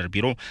አስተዳደር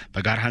ቢሮ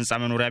በጋራ ህንጻ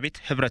መኖሪያ ቤት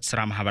ህብረት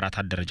ስራ ማህበራት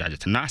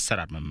አደረጃጀትና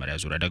አሰራር መመሪያ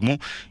ዙሪያ ደግሞ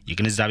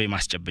የግንዛቤ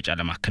ማስጨበጫ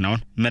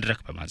ለማከናወን መድረክ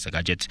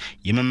በማዘጋጀት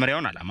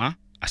የመመሪያውን ዓላማ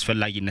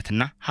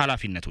አስፈላጊነትና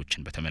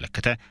ኃላፊነቶችን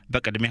በተመለከተ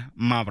በቅድሚያ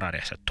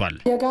ማብራሪያ ሰጥቷል።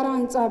 የጋራ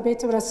ህንጻ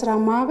ቤት ህብረት ስራ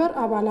ማህበር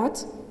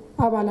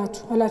አባላቱ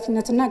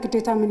ኃላፊነትና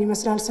ግዴታ ምን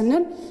ይመስላል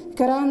ስንል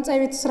የጋራ ህንጻ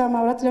ቤት ስራ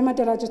ማህበራት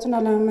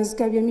ለመደራጀትና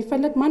ለመመዝገብ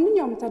የሚፈልግ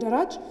ማንኛውም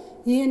ተደራጅ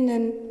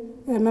ይህንን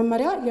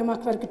መመሪያ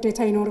የማክበር ግዴታ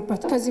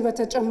ይኖርበት። ከዚህ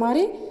በተጨማሪ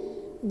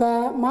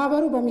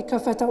በማህበሩ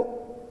በሚከፈተው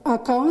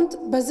አካውንት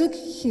በዝግ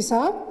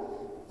ሂሳብ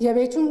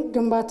የቤቱን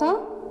ግንባታ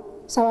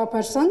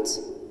 70%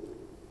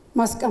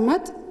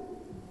 ማስቀመጥ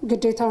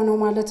ግዴታው ነው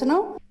ማለት ነው።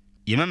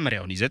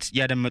 የመመሪያውን ይዘት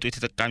ያደመጡ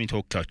የተጠቃሚ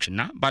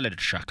ተወካዮችና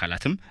ባለድርሻ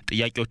አካላትም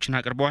ጥያቄዎችን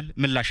አቅርበዋል።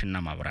 ምላሽና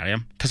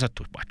ማብራሪያም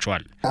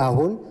ተሰጥቶባቸዋል።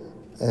 አሁን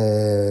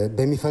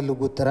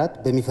በሚፈልጉት ጥራት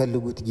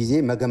በሚፈልጉት ጊዜ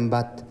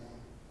መገንባት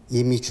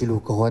የሚችሉ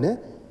ከሆነ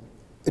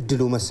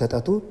እድሉ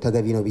መሰጠቱ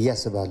ተገቢ ነው ብዬ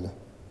አስባለሁ።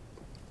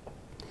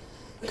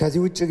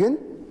 ከዚህ ውጭ ግን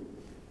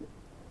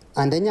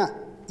አንደኛ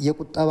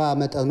የቁጠባ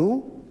መጠኑ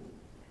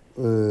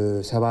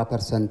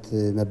 70%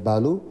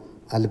 መባሉ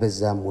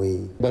አልበዛም ወይ?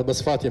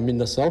 በስፋት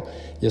የሚነሳው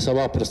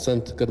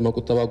የ70% ቅድመ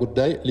ቁጠባ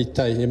ጉዳይ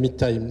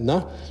የሚታይና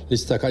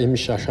ሊስተካ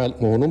የሚሻሻል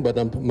መሆኑን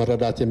በደንብ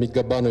መረዳት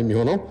የሚገባ ነው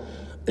የሚሆነው።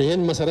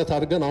 ይህን መሰረት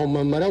አድርገን አሁን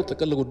መመሪያው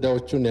ጥቅል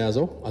ጉዳዮቹን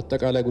የያዘው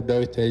አጠቃላይ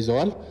ጉዳዮች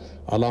ተይዘዋል።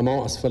 ዓላማው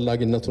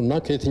አስፈላጊነቱና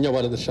ከየትኛው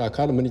ባለድርሻ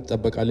አካል ምን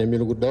ይጠበቃል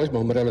የሚሉ ጉዳዮች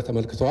መመሪያው ላይ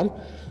ተመልክተዋል።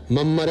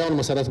 መመሪያውን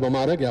መሰረት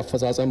በማድረግ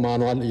የአፈጻጸም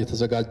ማኑዋል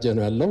እየተዘጋጀ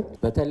ነው ያለው።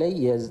 በተለይ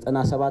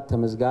የ97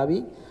 ተመዝጋቢ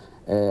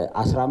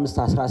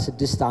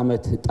 15-16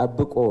 ዓመት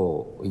ጠብቆ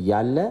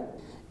ያለ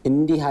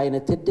እንዲህ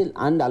አይነት እድል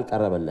አንድ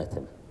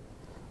አልቀረበለትም።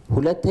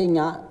 ሁለተኛ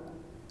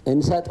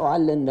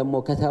እንሰጠዋለን ደግሞ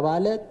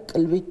ከተባለ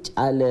ቅልብጭ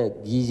ያለ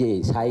ጊዜ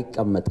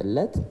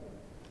ሳይቀመጥለት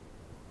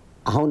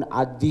አሁን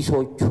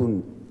አዲሶቹን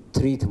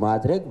ትሪት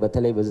ማድረግ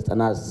በተለይ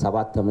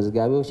በ97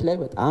 ተመዝጋቢዎች ላይ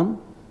በጣም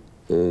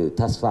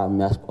ተስፋ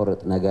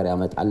የሚያስቆርጥ ነገር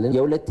ያመጣልን።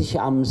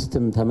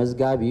 የ2005ም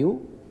ተመዝጋቢው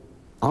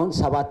አሁን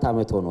 7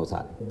 ዓመት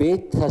ሆኖታል።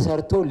 ቤት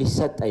ተሰርቶ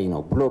ሊሰጠኝ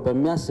ነው ብሎ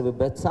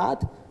በሚያስብበት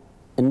ሰዓት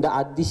እንደ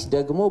አዲስ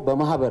ደግሞ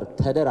በማህበር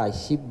ተደራጅ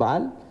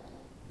ሲባል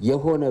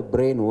የሆነ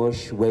ብሬን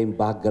ዎሽ ወይም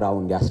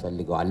ባክግራውንድ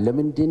ያስፈልገዋል።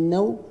 ለምንድን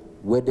ነው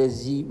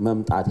ወደዚህ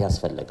መምጣት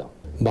ያስፈልገው?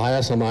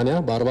 በ20/80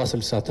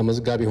 በ40/60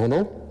 ተመዝጋቢ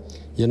ሆነው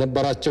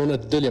የነበራቸውን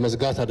እድል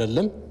የመዝጋት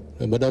አይደለም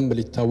በደንብ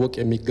ሊታወቅ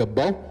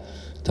የሚገባው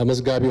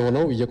ተመዝጋቢ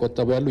ሆነው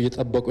እየቆጠቡ ያሉ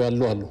እየጠበቁ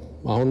ያሉ አሉ።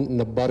 አሁን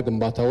ነባር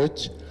ግንባታዎች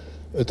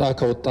እጣ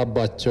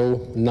ከወጣባቸው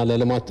እና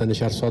ለልማት ትንሽ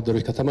አርሶ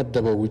አደሮች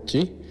ከተመደበው ውጪ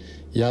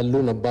ያሉ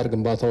ነባር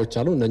ግንባታዎች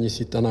አሉ። እነኚህ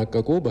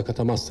ሲጠናቀቁ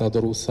በከተማ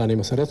አስተዳደሩ ውሳኔ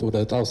መሰረት ወደ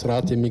እጣው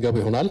ስርዓት የሚገቡ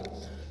ይሆናል።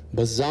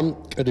 በዛም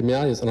ቅድሚያ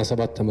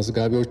የ97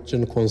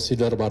 ተመዝጋቢዎችን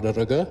ኮንሲደር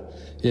ባደረገ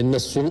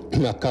የነሱን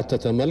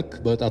ያካተተ መልክ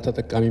በእጣ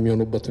ተጠቃሚ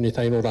የሚሆኑበት ሁኔታ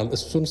ይኖራል።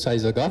 እሱን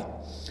ሳይዘጋ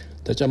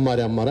ተጨማሪ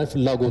አማራጭ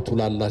ፍላጎቱ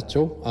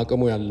ላላቸው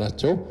አቅሙ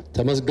ያላቸው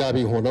ተመዝጋቢ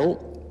ሆነው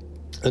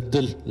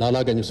እድል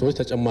ላላገኙ ሰዎች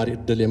ተጨማሪ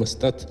እድል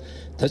የመስጠት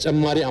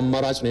ተጨማሪ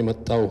አማራጭ ነው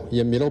የመጣው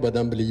የሚለው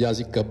በደንብ ሊያዝ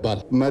ይገባል።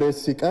 መሬት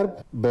ሲቀርብ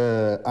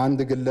በአንድ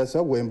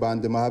ግለሰብ ወይም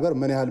በአንድ ማህበር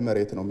ምን ያህል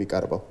መሬት ነው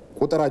የሚቀርበው?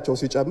 ቁጥራቸው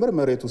ሲጨምር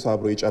መሬቱ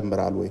ሳብሮ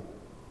ይጨምራል ወይ?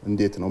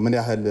 እንዴት ነው? ምን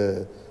ያህል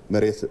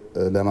መሬት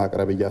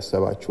ለማቅረብ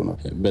እያሰባችሁ ነው?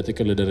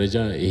 በጥቅል ደረጃ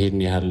ይሄን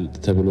ያህል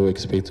ተብሎ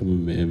ኤክስፔክት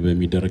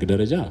በሚደረግ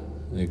ደረጃ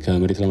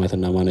ከመሬት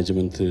ልማትና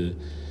ማኔጅመንት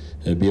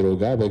ቢሮ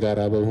ጋር በጋራ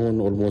በመሆን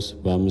ኦልሞስት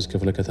በ5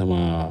 ክፍለ ከተማ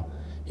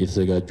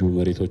የተዘጋጁ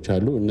መሬቶች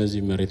አሉ።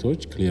 እነዚህ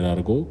መሬቶች ክሊር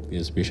አድርጎ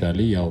ስፔሻሊ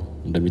ያው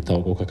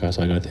እንደሚታወቀው ከካሳ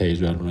ጋር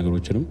ተያይዞ ያሉ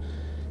ነገሮችንም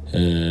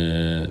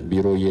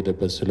ቢሮ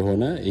እየሄደበት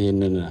ስለሆነ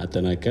ይህንን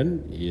አጠናቀን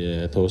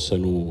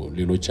የተወሰኑ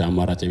ሌሎች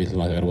አማራጭ የቤት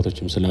ልማት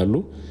አቅርቦቶችም ስላሉ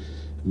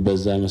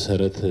በዛ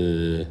መሰረት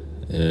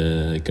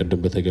ቅድም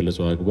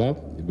በተገለጸው አግባብ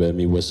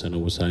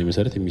በሚወሰነው ውሳኔ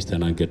መሰረት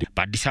የሚስተናገድ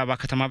በአዲስ አበባ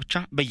ከተማ ብቻ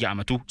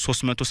በየዓመቱ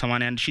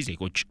 381,000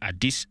 ዜጎች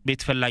አዲስ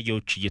ቤት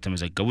ፈላጊዎች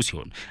እየተመዘገቡ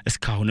ሲሆን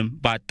እስካሁንም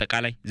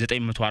በአጠቃላይ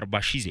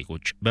 940,000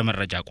 ዜጎች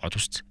በመረጃ ቋት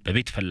ውስጥ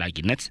በቤት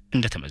ፈላጊነት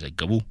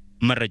እንደተመዘገቡ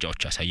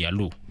መረጃዎች ያሳያሉ።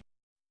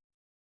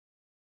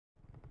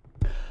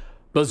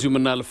 በዚሁ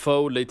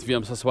ምናልፈው ለኢቲቪ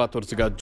 57 ወር